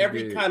called him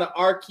every kind of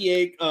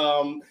archaic,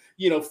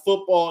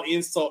 football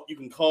insult you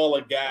can call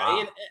a guy. Wow.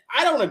 And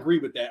I don't agree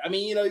with that. I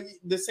mean,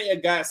 to say a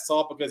guy's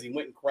soft because he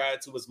went and cried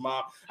to his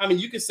mom. I mean,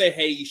 you could say,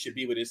 hey, he should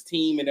be with his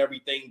team and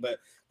everything, but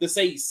to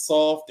say he's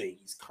soft and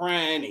he's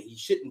crying and he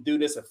shouldn't do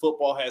this and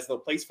football has no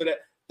place for that,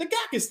 the guy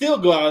can still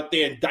go out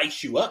there and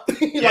dice you up.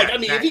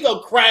 If he go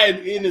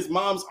crying in his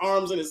mom's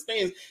arms in the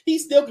stands, he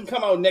still can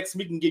come out next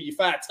week and give you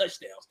 5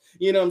 touchdowns.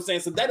 You know what I'm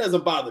saying? So that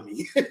doesn't bother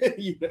me.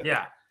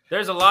 Yeah.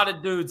 There's a lot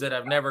of dudes that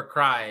have never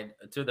cried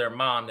to their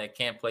mom that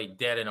can't play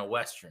dead in a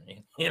Western.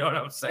 You know what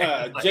I'm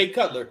saying? Jay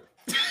Cutler.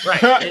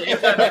 Right.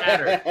 It doesn't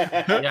matter.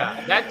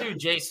 Yeah. That dude,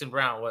 Jason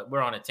Brown, we're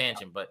on a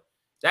tangent, but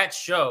that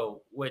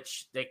show,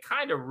 which they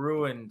kind of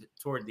ruined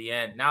toward the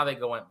end. Now they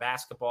go in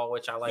basketball,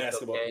 which I like.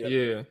 Basketball, okay.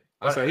 Yeah.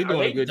 I say he's doing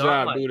a good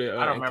job, dude. I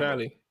don't in remember.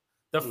 Cali.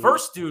 The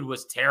first dude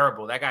was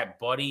terrible. That guy,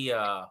 Buddy.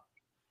 You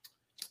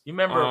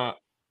remember?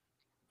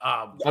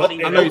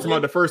 Buddy, I know you're talking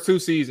about the first 2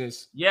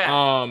 seasons.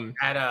 Yeah.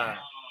 At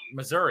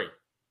Missouri.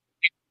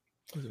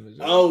 Was it Missouri?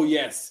 Oh,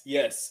 yes.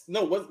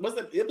 No, was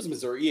that? It was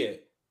Missouri, yeah.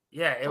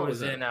 Yeah, it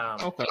was in. Okay. I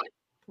thought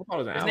it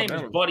was in his name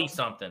Alabama. is Buddy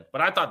something,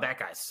 but I thought that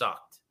guy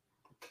sucked.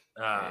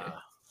 I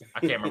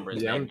can't remember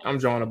his name. I'm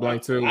drawing a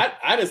blank too.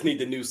 I just need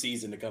the new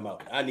season to come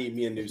out. I need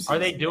me a new season. Are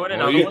they doing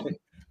another one?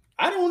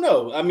 I don't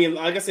know. I mean,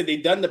 like I said,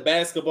 they've done the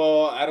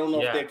basketball. I don't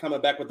know if they're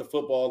coming back with the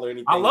football or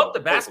anything. I love the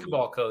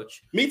basketball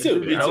coach. Me too.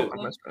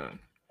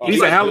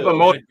 He's a hell of a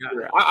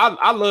motivator.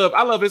 I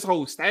love his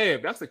whole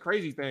staff. That's the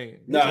crazy thing.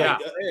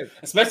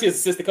 Especially as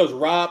assistant coach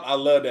Rob. I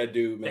love that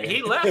dude, man.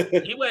 He left.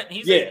 He went.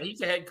 He's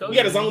a head coach. He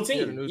got his own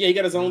team. Yeah, he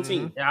got his own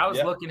team. Yeah, I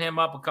was looking him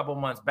up a couple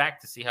months back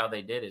to see how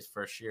they did his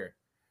first year.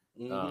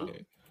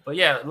 Mm-hmm. But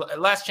yeah,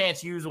 Last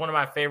Chance U is one of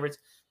my favorites.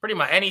 Pretty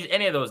much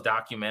any of those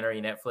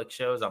documentary Netflix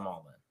shows, I'm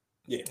all in.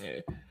 Yeah.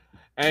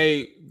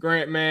 Hey,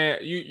 Grant, man,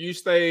 you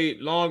stayed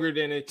longer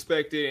than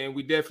expected, and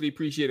we definitely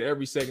appreciate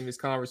every second of this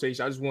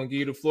conversation. I just want to give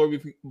you the floor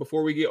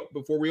before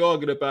we all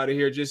get up out of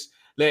here. Just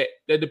let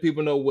the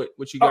people know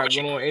what you got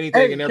going on,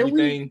 anything and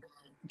everything.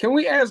 Can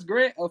we ask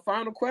Grant a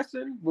final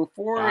question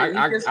before I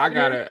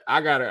gotta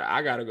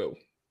go.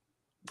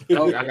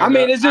 Okay. I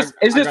mean, it's just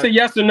a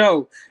yes or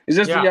no. It's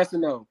just a yes or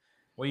no.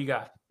 What you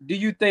got? Do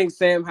you think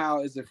Sam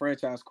Howell is a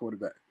franchise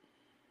quarterback?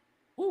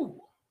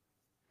 Ooh.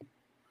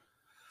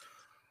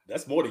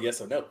 That's more than yes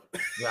or no.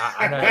 Yeah,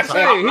 I know.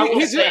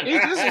 He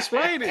just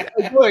explained it.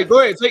 Go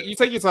ahead.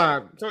 Take your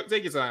time.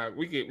 Take your time.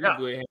 We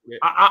go ahead.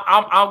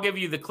 I'll give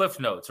you the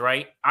cliff notes,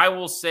 right? I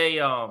will say,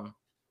 I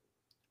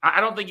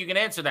don't think you can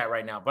answer that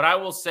right now, but I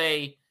will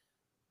say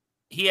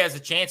he has a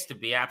chance to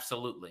be,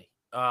 absolutely.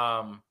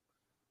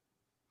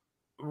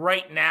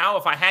 Right now,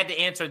 if I had to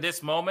answer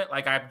this moment,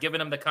 like I've given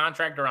him the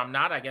contract or I'm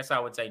not, I guess I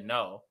would say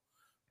no.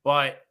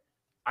 But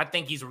I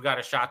think he's got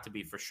a shot to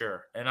be for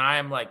sure. And I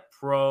am like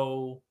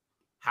pro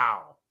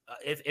Howell.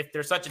 If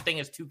there's such a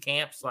thing as two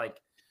camps,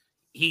 like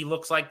he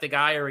looks like the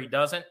guy or he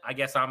doesn't, I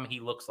guess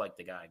he looks like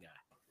the guy.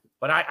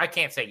 But I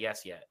can't say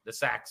yes yet. The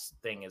sacks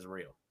thing is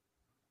real.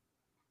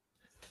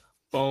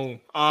 Boom.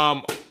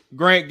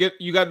 Grant,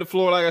 you got the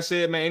floor. Like I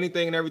said, man,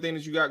 anything and everything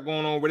that you got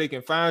going on, where they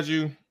can find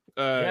you.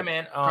 Yeah,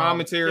 man.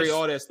 Commentary,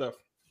 all that stuff.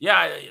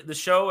 Yeah, the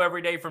show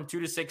every day from 2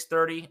 to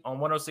 6:30 on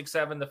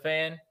 106.7 The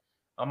Fan.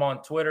 I'm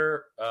on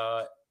Twitter,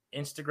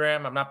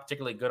 Instagram. I'm not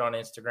particularly good on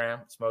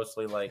Instagram. It's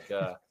mostly like,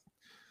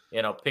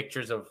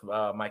 pictures of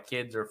my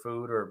kids or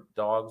food or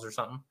dogs or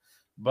something.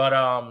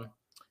 But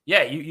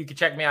yeah, you can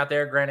check me out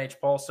there, Grant H.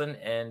 Paulson,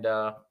 and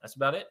that's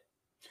about it.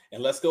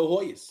 And let's go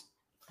Hoyas.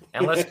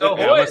 And let's go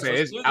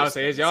Hoyas. I would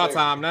say it's y'all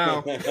time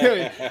now.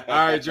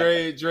 All right,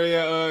 Dre,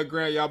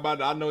 Grant, y'all about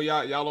to, I know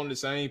y'all on the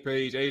same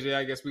page. AJ,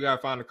 I guess we gotta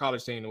find a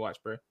college team to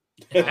watch, bro.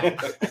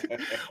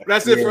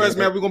 That's it for us,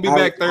 man. We're gonna be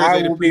back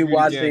Thursday. I will be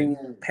watching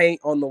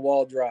Paint on the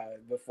Wall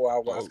Drive before I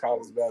watch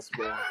college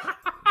basketball.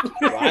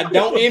 Well, I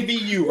don't envy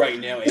you right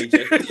now,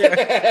 AJ.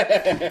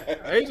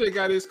 AJ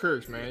got his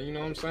curse, man. You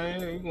know what I'm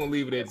saying? We're gonna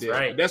leave it at that.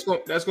 Right. That's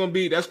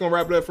gonna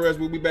wrap it up for us.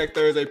 We'll be back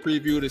Thursday.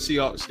 Preview the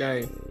Seahawks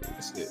game.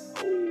 That's it.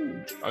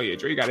 Oh yeah,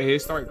 Dre got a head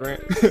start,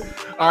 Grant.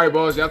 All right,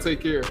 boys, y'all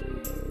take care.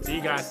 See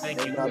you guys.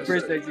 Thank you. I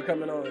appreciate you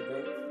coming on,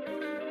 bro.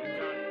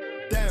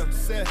 Damn,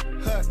 set,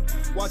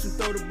 watch him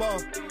throw the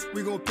ball.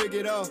 We gon' pick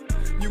it off.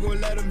 You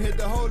gon' let him hit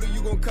the hole or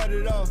you gon' cut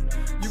it off.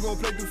 You gon'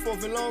 play through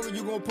 4th and long or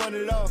you gon' punt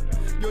it off.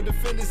 Your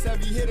defenders,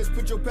 heavy hitters,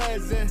 put your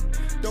pads in.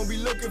 Don't be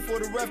looking for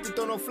the ref to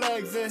throw no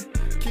flags in.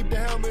 Keep the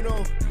helmet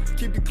on,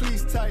 keep the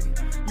cleats tight.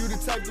 You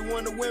the type to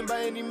want to win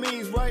by any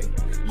means, right?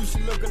 You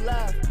should look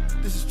alive.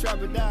 This is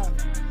Trap or Dive.